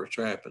as far as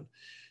trapping.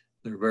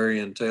 They're very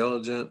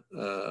intelligent.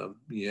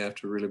 You have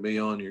to really be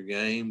on your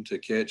game to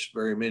catch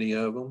very many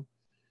of them.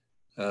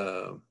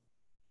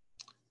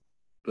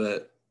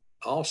 But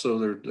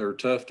also they're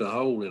tough to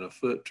hold in a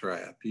foot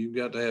trap. You've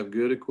got to have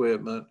good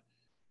equipment,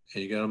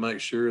 and you got to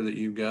make sure that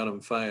you've got them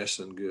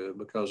fastened good,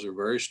 because they're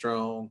very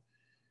strong.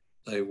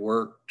 They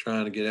work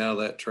trying to get out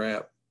of that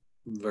trap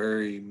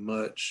very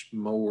much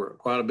more,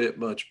 quite a bit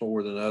much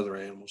more than other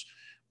animals.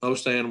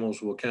 Most animals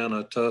will kind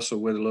of tussle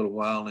with a little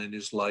while and then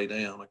just lay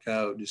down. A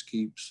coyote just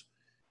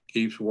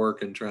keeps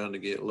working, trying to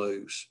get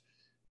loose.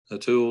 The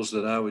tools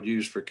that I would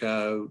use for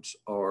coyotes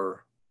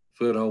are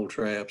foothold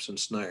traps and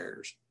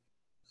snares.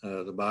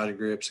 The body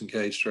grips and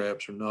cage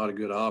traps are not a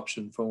good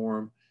option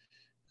for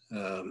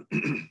them.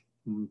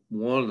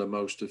 One of the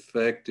most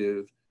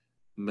effective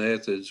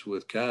methods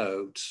with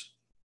coyotes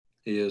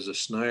is a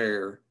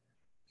snare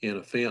in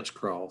a fence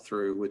crawl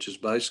through, which is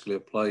basically a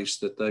place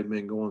that they've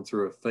been going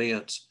through a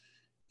fence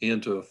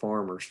into a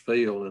farmer's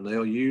field, and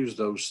they'll use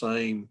those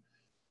same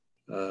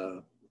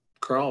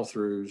crawl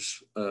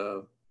throughs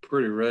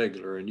pretty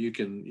regular. And you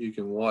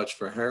can watch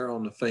for hair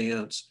on the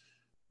fence,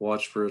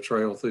 watch for a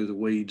trail through the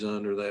weeds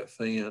under that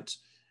fence,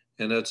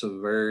 and that's a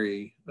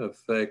very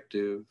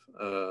effective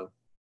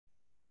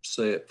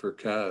set for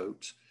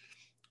coyotes.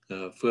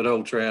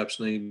 Foothold traps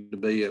need to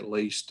be at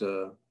least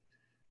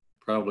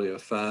probably a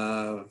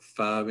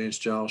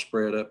 5-inch jaw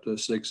spread up to a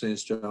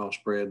 6-inch jaw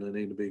spread, and they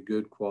need to be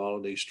good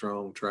quality,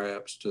 strong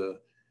traps to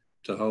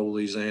hold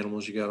these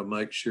animals. You got to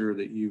make sure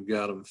that you've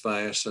got them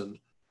fastened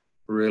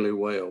really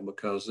well,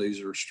 because these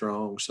are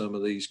strong. Some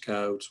of these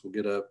coyotes will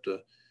get up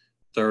to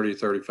 30,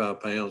 35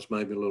 pounds,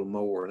 maybe a little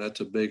more. That's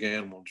a big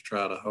animal to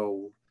try to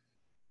hold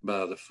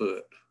by the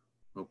foot.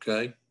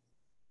 Okay.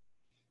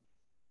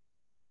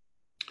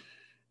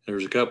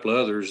 There's a couple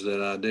others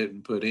that I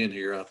didn't put in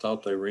here. I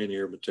thought they were in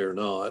here, but they're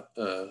not.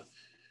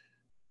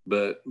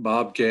 But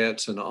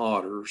bobcats and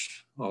otters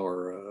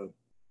are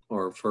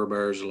fur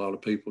bearers a lot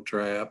of people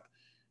trap.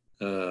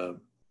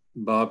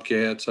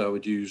 Bobcats, I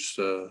would use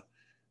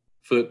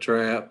foot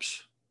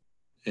traps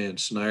and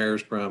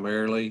snares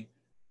primarily.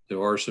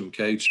 There are some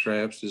cage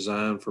traps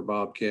designed for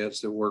bobcats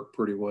that work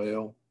pretty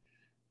well.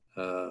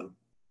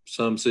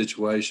 Some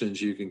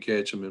situations you can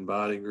catch them in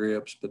body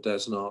grips, but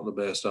that's not the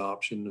best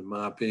option in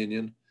my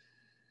opinion.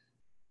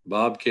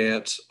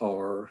 Bobcats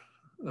are,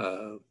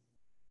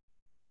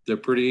 they're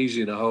pretty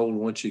easy to hold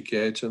once you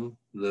catch them.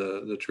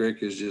 The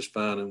trick is just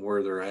finding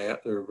where they're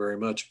at. They're very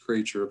much a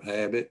creature of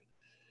habit,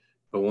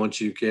 but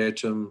once you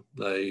catch them,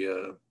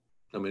 they're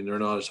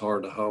not as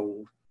hard to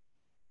hold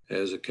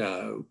as a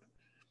coyote.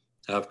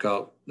 I've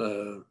caught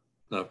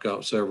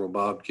several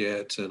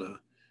bobcats in a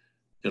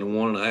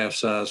 1.5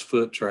 size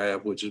foot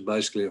trap, which is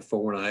basically a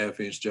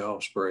 4.5-inch jaw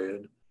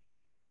spread,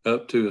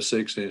 up to a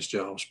 6-inch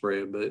jaw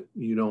spread. But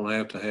you don't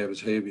have to have as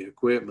heavy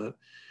equipment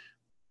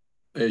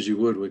as you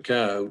would with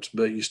coyotes,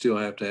 but you still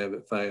have to have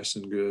it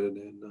fastened good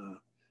and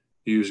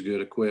use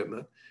good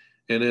equipment.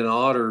 And then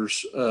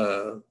otters,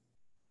 the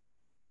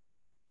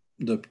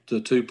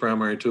two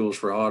primary tools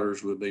for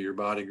otters would be your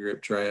body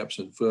grip traps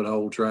and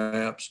foothold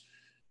traps.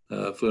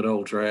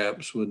 Foothold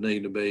traps would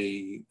need to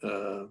be,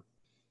 at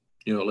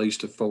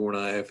least a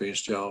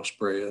 4.5-inch jaw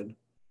spread.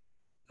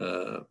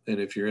 And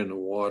if you're in the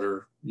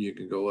water, you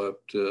can go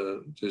up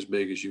to as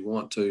big as you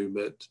want to,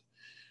 but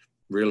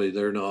really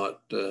they're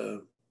not,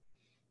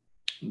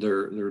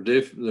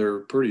 they're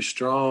pretty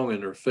strong,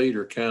 and their feet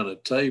are kind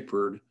of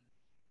tapered,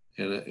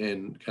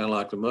 and kind of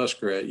like the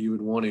muskrat. You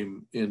would want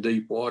him in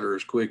deep water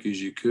as quick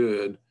as you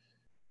could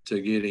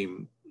to get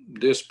him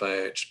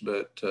dispatched,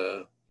 but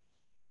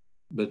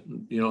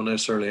you don't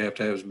necessarily have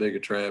to have as big a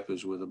trap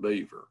as with a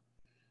beaver.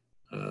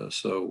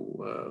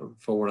 So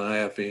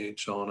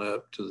 4.5-inch on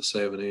up to the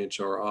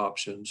 7-inch are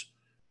options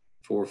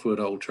for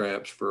foothold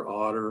traps for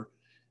otter.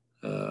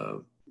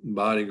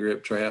 Body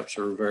grip traps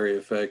are very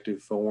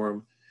effective for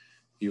them.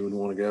 You would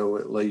want to go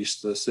at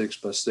least the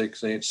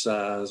 6x6-inch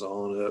size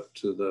on up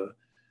to the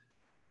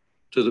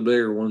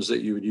bigger ones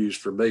that you would use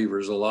for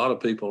beavers. A lot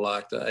of people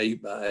like the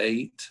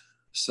 8x8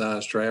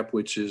 size trap,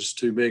 which is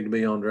too big to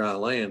be on dry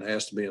land,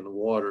 has to be in the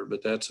water,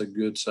 but that's a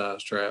good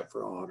size trap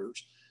for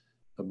otters.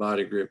 A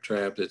body grip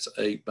trap that's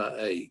 8 by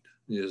 8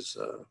 is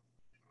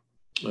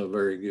a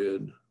very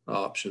good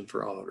option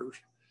for otters.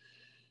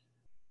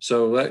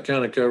 So that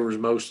kind of covers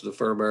most of the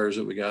fur bearers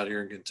that we got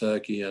here in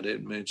Kentucky. I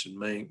didn't mention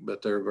mink,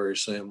 but they're very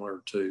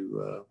similar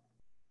to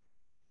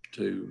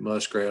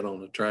muskrat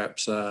on the trap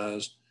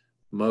size.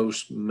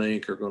 Most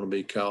mink are going to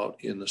be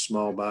caught in the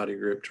small body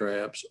grip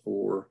traps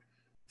or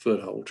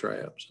foothold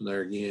traps. And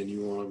there again,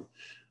 you want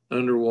them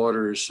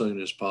underwater as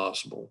soon as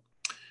possible.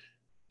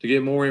 To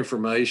get more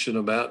information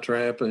about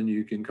trapping,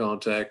 you can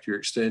contact your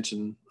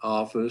extension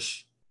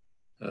office.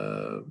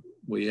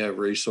 We have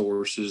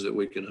resources that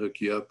we can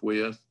hook you up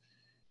with.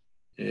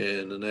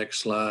 And the next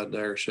slide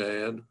there,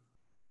 Shad.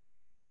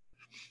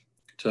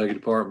 Kentucky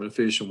Department of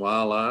Fish and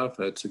Wildlife,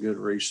 that's a good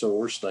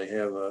resource. They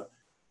have a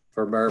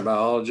fur bearer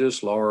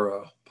biologist,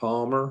 Laura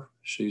Palmer.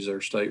 She's our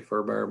state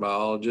fur bearer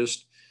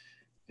biologist,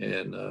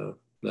 and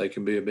they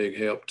can be a big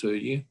help to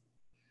you.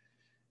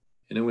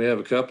 And then we have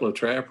a couple of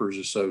trappers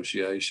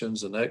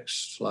associations. The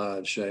next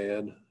slide,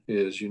 Shad,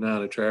 is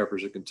United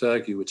Trappers of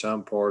Kentucky, which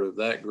I'm part of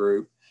that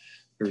group.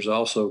 There's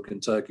also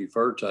Kentucky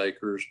Fur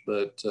Takers,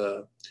 but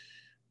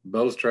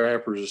both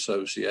trappers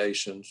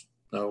associations,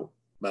 no,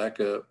 back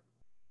up.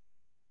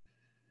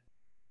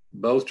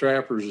 Both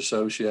trappers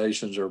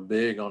associations are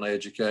big on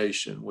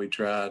education. We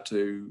try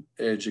to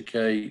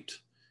educate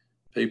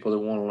people that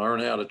want to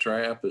learn how to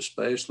trap,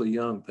 especially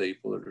young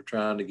people that are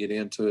trying to get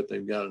into it.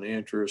 They've got an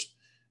interest.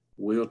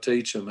 We'll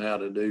teach them how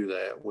to do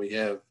that. We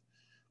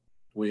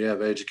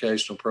have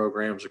educational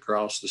programs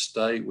across the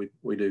state.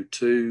 We do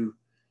 2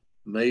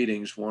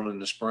 meetings, one in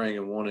the spring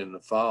and one in the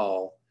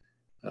fall,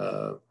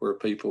 where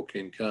people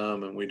can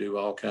come, and we do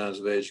all kinds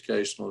of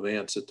educational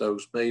events at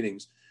those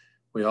meetings.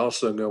 We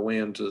also go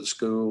into the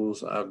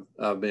schools.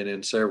 I've been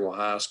in several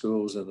high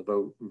schools in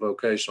the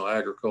vocational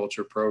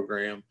agriculture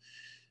program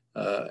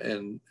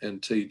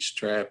and teach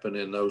trapping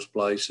in those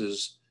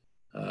places.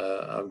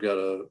 I've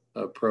got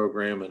a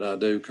program that I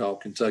do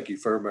called Kentucky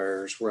Fur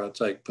Bearers, where I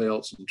take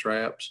pelts and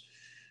traps.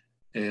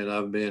 And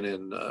I've been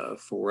in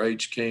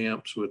 4-H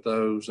camps with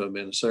those. I've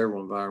been to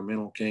several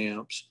environmental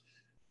camps.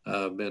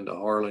 I've been to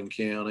Harlan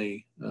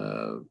County,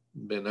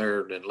 been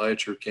there in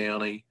Letcher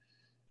County,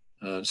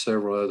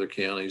 several other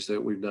counties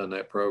that we've done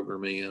that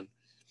program in.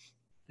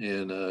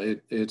 And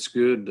it's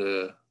good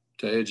to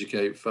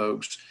educate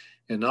folks.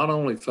 And not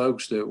only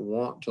folks that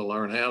want to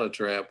learn how to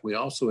trap, we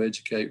also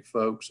educate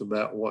folks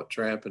about what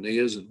trapping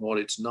is and what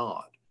it's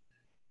not.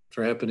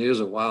 Trapping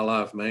is a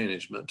wildlife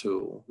management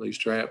tool. These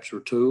traps are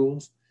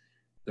tools.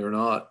 They're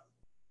not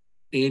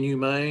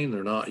inhumane,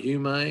 they're not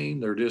humane,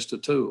 they're just a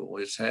tool.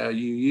 It's how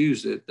you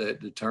use it that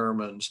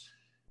determines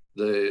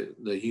the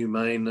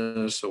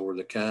humaneness or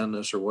the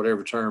kindness or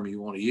whatever term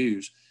you want to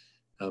use.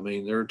 I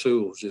mean, they're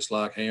tools just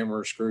like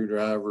hammers,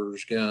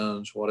 screwdrivers,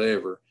 guns,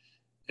 whatever.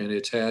 And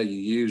it's how you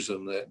use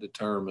them that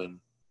determine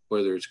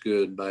whether it's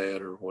good,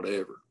 bad, or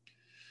whatever.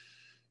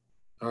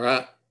 All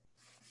right.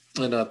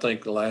 And I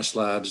think the last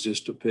slide is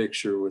just a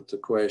picture with the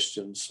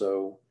questions.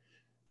 So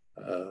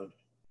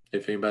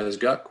if anybody's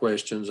got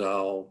questions,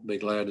 I'll be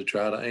glad to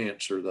try to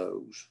answer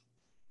those.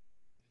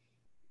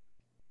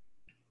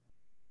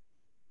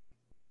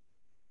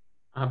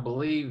 I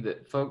believe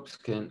that folks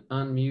can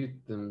unmute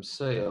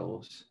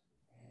themselves.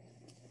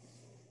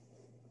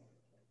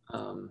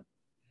 If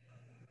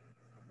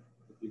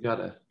you got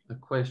a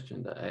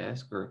question to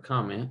ask or a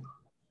comment.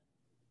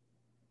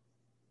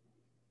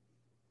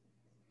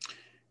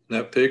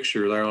 That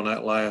picture there on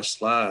that last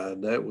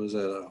slide, that was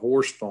at a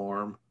horse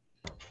farm,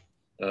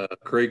 a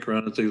creek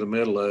running through the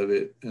middle of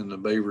it, and the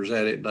beavers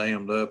had it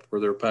dammed up where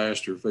their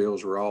pasture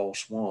fields were all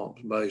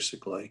swamps,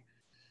 basically.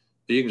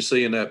 You can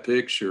see in that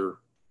picture,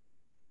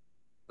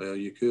 well,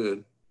 you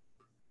could.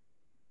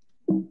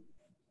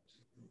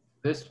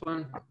 This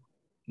one?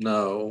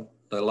 No,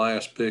 the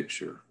last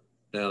picture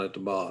down at the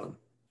bottom.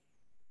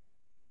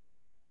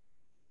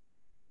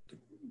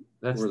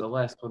 That's the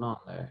last one on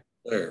there.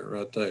 There,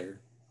 right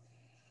there.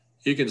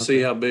 You can see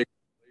how big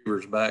the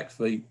beaver's back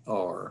feet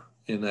are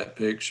in that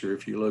picture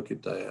if you look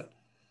at that.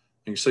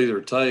 You can see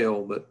their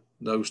tail, but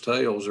those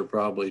tails are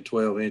probably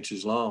 12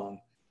 inches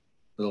long,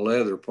 the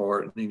leather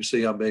part, and you can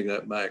see how big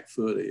that back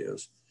foot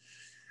is.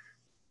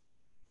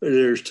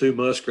 There's 2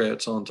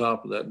 muskrats on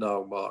top of that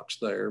dog box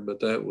there, but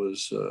that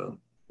was a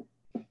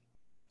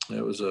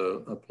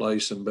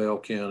place in Bell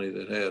County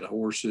that had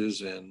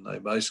horses, and they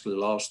basically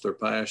lost their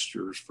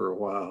pastures for a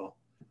while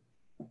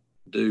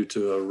due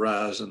to a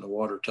rise in the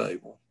water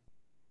table.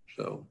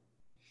 So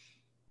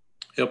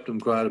helped them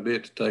quite a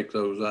bit to take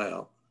those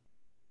out.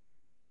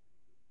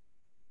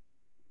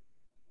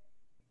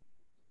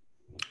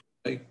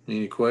 Okay,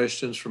 any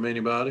questions from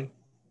anybody?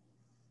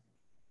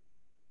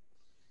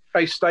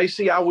 Hey,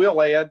 Stacy, I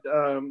will add,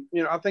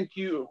 I think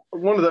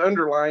one of the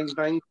underlying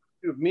things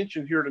you have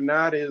mentioned here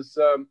tonight is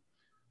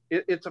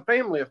it's a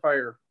family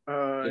affair.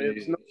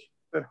 It's not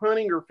that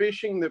hunting or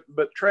fishing,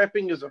 but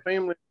trapping is a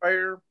family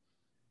affair.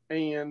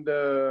 And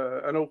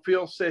I know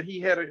Phil said he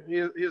had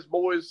his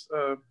boys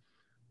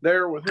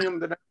there with him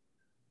that I'm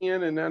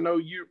in, and I know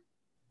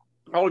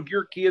all of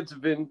your kids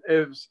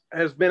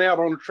has been out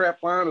on the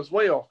trap line as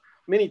well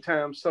many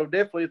times. So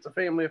definitely it's a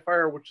family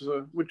affair, which is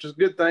a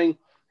good thing,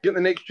 getting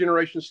the next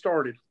generation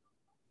started.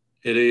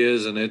 It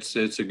is, and it's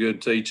a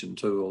good teaching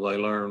tool. They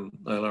learn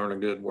a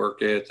good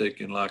work ethic,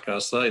 and like I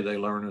say, they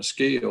learn a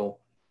skill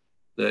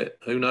that,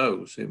 who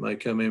knows, it may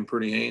come in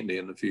pretty handy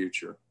in the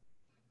future.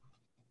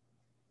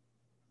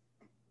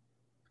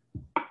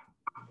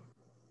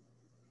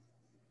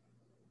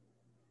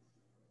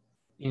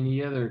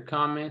 Any other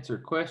comments or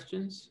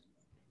questions?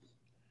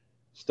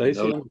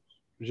 Stacy,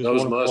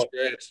 those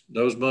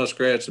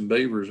muskrats and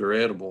beavers are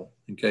edible,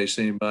 in case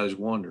anybody's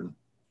wondering.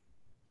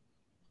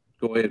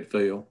 Go ahead,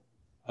 Phil.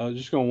 I was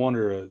just going to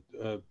wonder,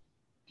 do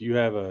you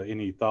have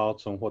any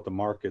thoughts on what the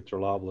markets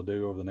are liable to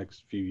do over the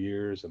next few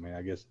years? I mean,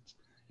 I guess it's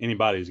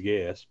anybody's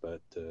guess,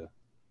 but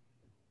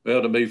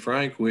well, to be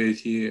frank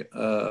with you,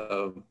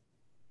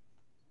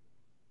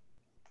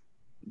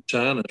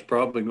 China's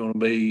probably going to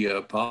be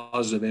a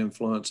positive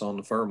influence on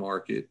the fur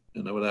market.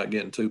 And without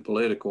getting too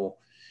political,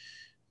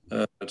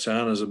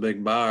 China's a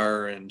big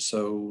buyer, and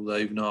so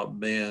they've not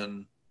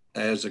been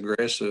as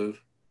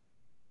aggressive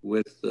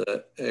with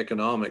the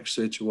economic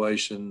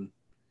situation.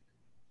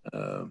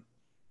 I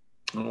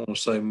don't want to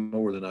say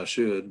more than I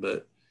should,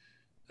 but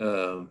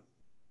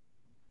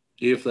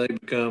if they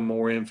become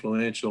more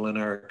influential in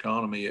our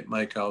economy, it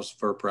may cause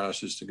fur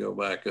prices to go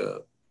back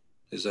up.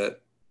 Is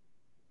that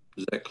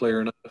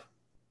clear enough?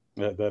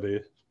 that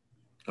is.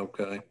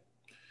 Okay.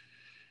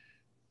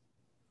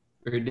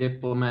 Very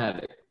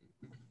diplomatic.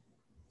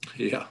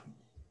 Yeah.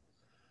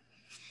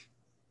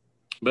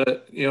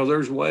 But,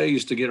 there's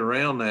ways to get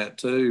around that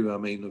too. I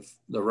mean,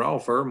 the raw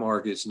fur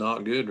market's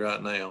not good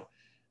right now.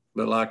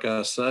 But like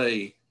I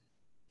say,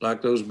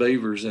 like those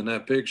beavers in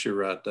that picture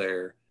right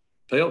there,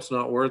 pelt's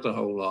not worth a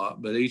whole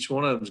lot, but each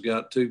one of them's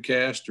got 2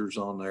 casters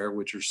on there,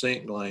 which are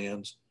scent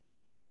glands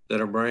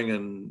that are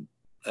bringing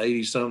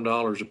 $80-some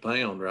a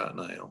pound right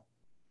now.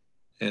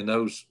 And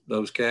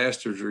those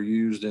casters are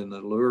used in the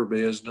lure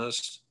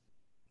business,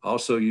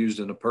 also used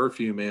in the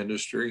perfume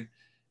industry.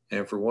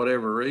 And for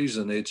whatever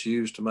reason, it's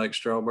used to make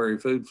strawberry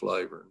food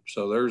flavor.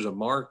 So there's a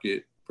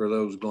market for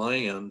those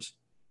glands.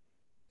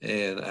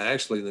 And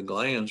actually, the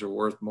glands are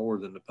worth more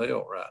than the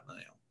pelt right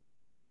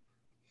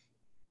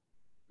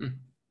now.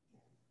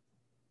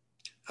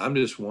 I'm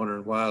just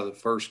wondering why the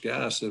first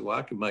guy said, well,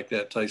 I can make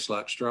that taste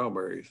like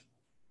strawberries.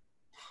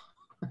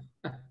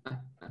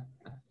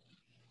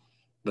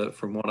 But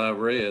from what I've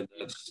read,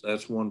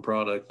 that's one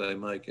product they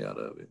make out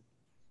of it.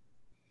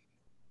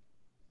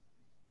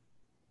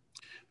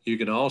 You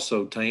can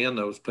also tan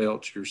those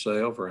pelts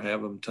yourself or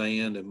have them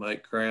tanned and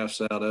make crafts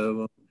out of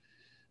them.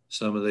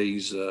 Some of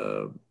these,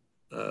 I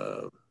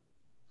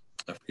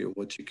forget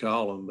what you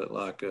call them, but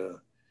like kind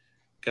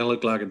of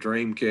look like a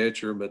dream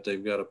catcher, but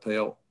they've got a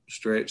pelt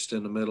stretched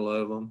in the middle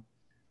of them.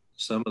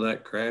 Some of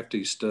that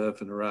crafty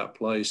stuff in the right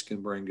place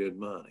can bring good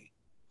money.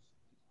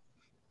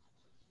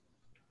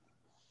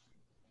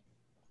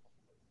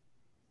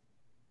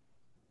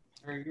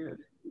 Very good.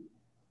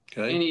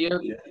 Okay. Any other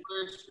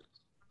questions,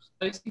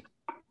 Stacy?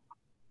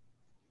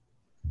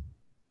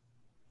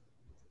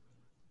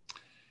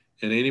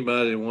 And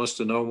anybody that wants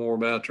to know more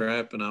about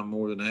trapping, I'm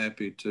more than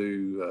happy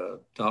to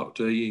talk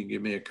to you and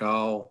give me a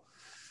call,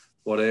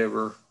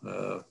 whatever.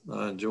 I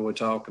enjoy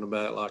talking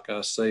about it. Like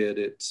I said,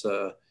 it's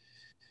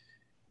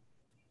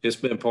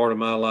been part of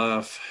my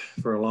life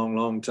for a long,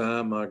 long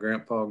time. My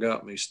grandpa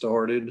got me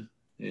started,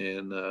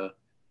 and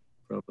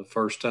from the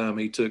first time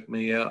he took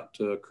me out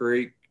to a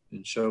creek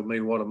and showed me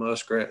what a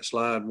muskrat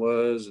slide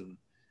was and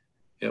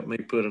helped me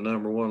put a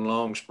number 1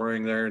 long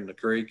spring there in the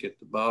creek at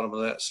the bottom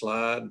of that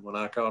slide. When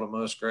I caught a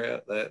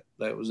muskrat,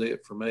 that was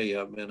it for me.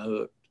 I've been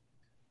hooked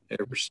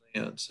ever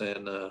since.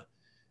 And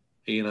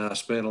he and I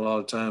spent a lot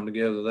of time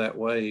together that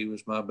way. He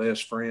was my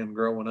best friend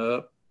growing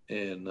up.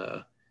 And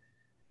a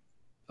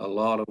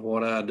lot of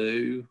what I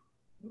do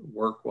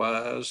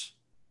work-wise,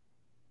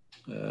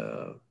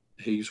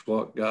 he's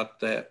what got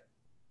that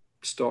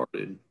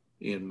started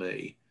in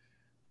me.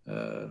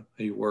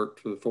 He worked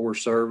for the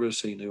Forest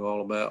Service. He knew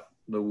all about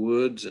the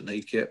woods, and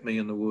he kept me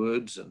in the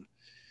woods, and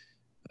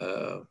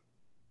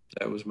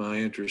that was my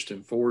interest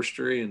in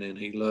forestry. And then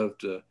he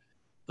loved to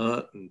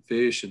hunt and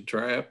fish and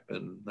trap,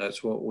 and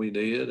that's what we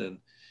did. And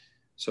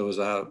so as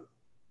I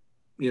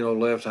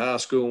left high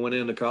school and went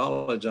into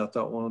college, I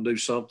thought, I want to do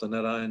something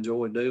that I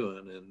enjoy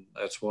doing, and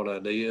that's what I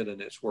did,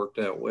 and it's worked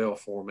out well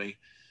for me.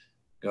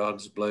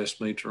 God's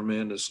blessed me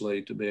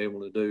tremendously to be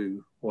able to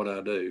do what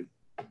I do.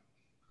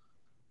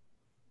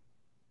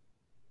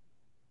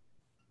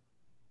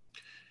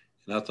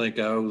 And I think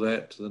I owe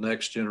that to the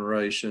next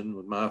generation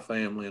with my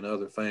family and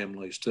other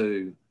families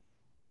too,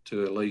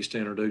 to at least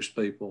introduce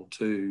people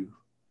to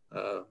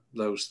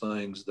those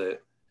things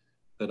that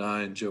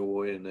I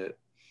enjoy and that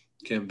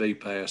can be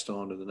passed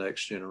on to the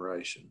next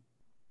generation.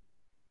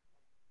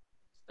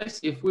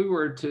 Stacey, if we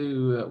were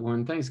to,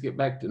 when things get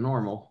back to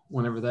normal,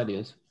 whenever that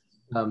is,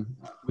 would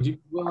you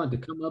be willing to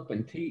come up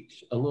and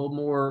teach a little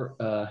more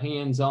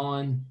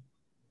hands-on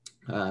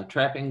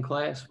trapping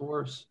class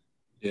for us?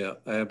 Yeah,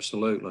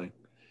 absolutely.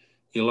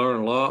 You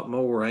learn a lot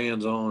more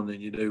hands-on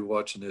than you do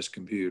watching this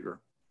computer.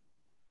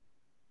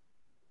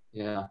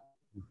 Yeah.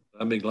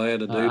 I'd be glad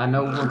to do I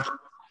know.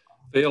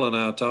 Phil and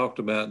I talked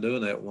about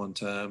doing that one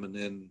time, and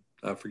then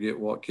I forget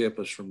what kept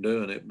us from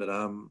doing it, but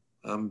I'm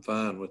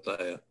fine with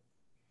that.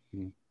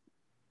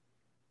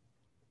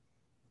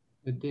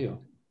 Good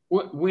deal.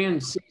 When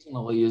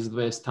seasonally is the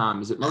best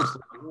time? Is it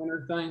mostly a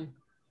winter thing?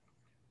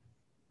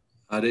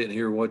 I didn't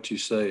hear what you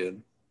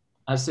said.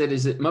 I said,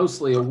 is it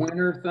mostly a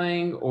winter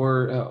thing,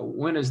 or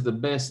when is the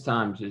best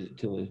time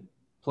to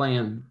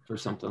plan for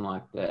something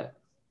like that?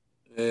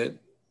 At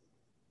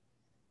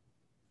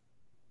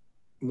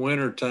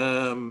winter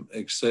time,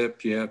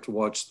 except you have to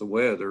watch the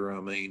weather.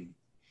 I mean,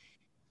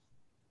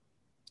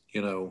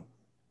 you know,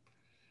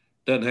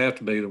 doesn't have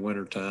to be the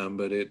winter time,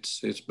 but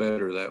it's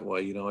better that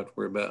way. You don't have to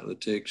worry about the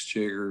ticks,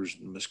 chiggers,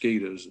 and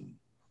mosquitoes and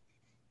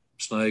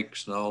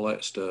snakes and all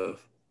that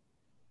stuff.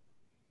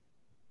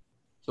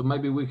 So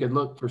maybe we could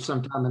look for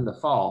sometime in the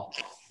fall.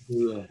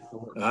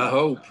 I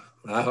hope.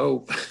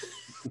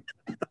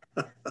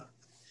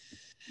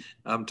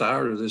 I'm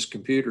tired of this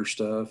computer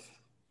stuff.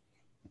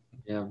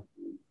 Yeah.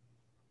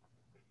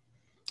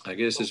 I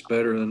guess it's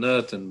better than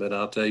nothing, but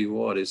I'll tell you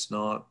what, it's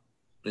not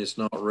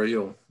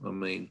real. I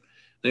mean,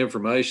 the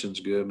information's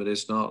good, but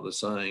it's not the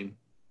same.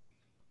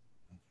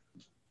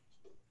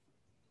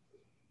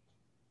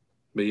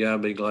 But yeah,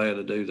 I'd be glad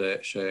to do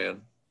that,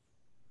 Shad,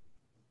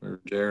 or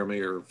Jeremy,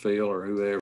 or Phil, or whoever.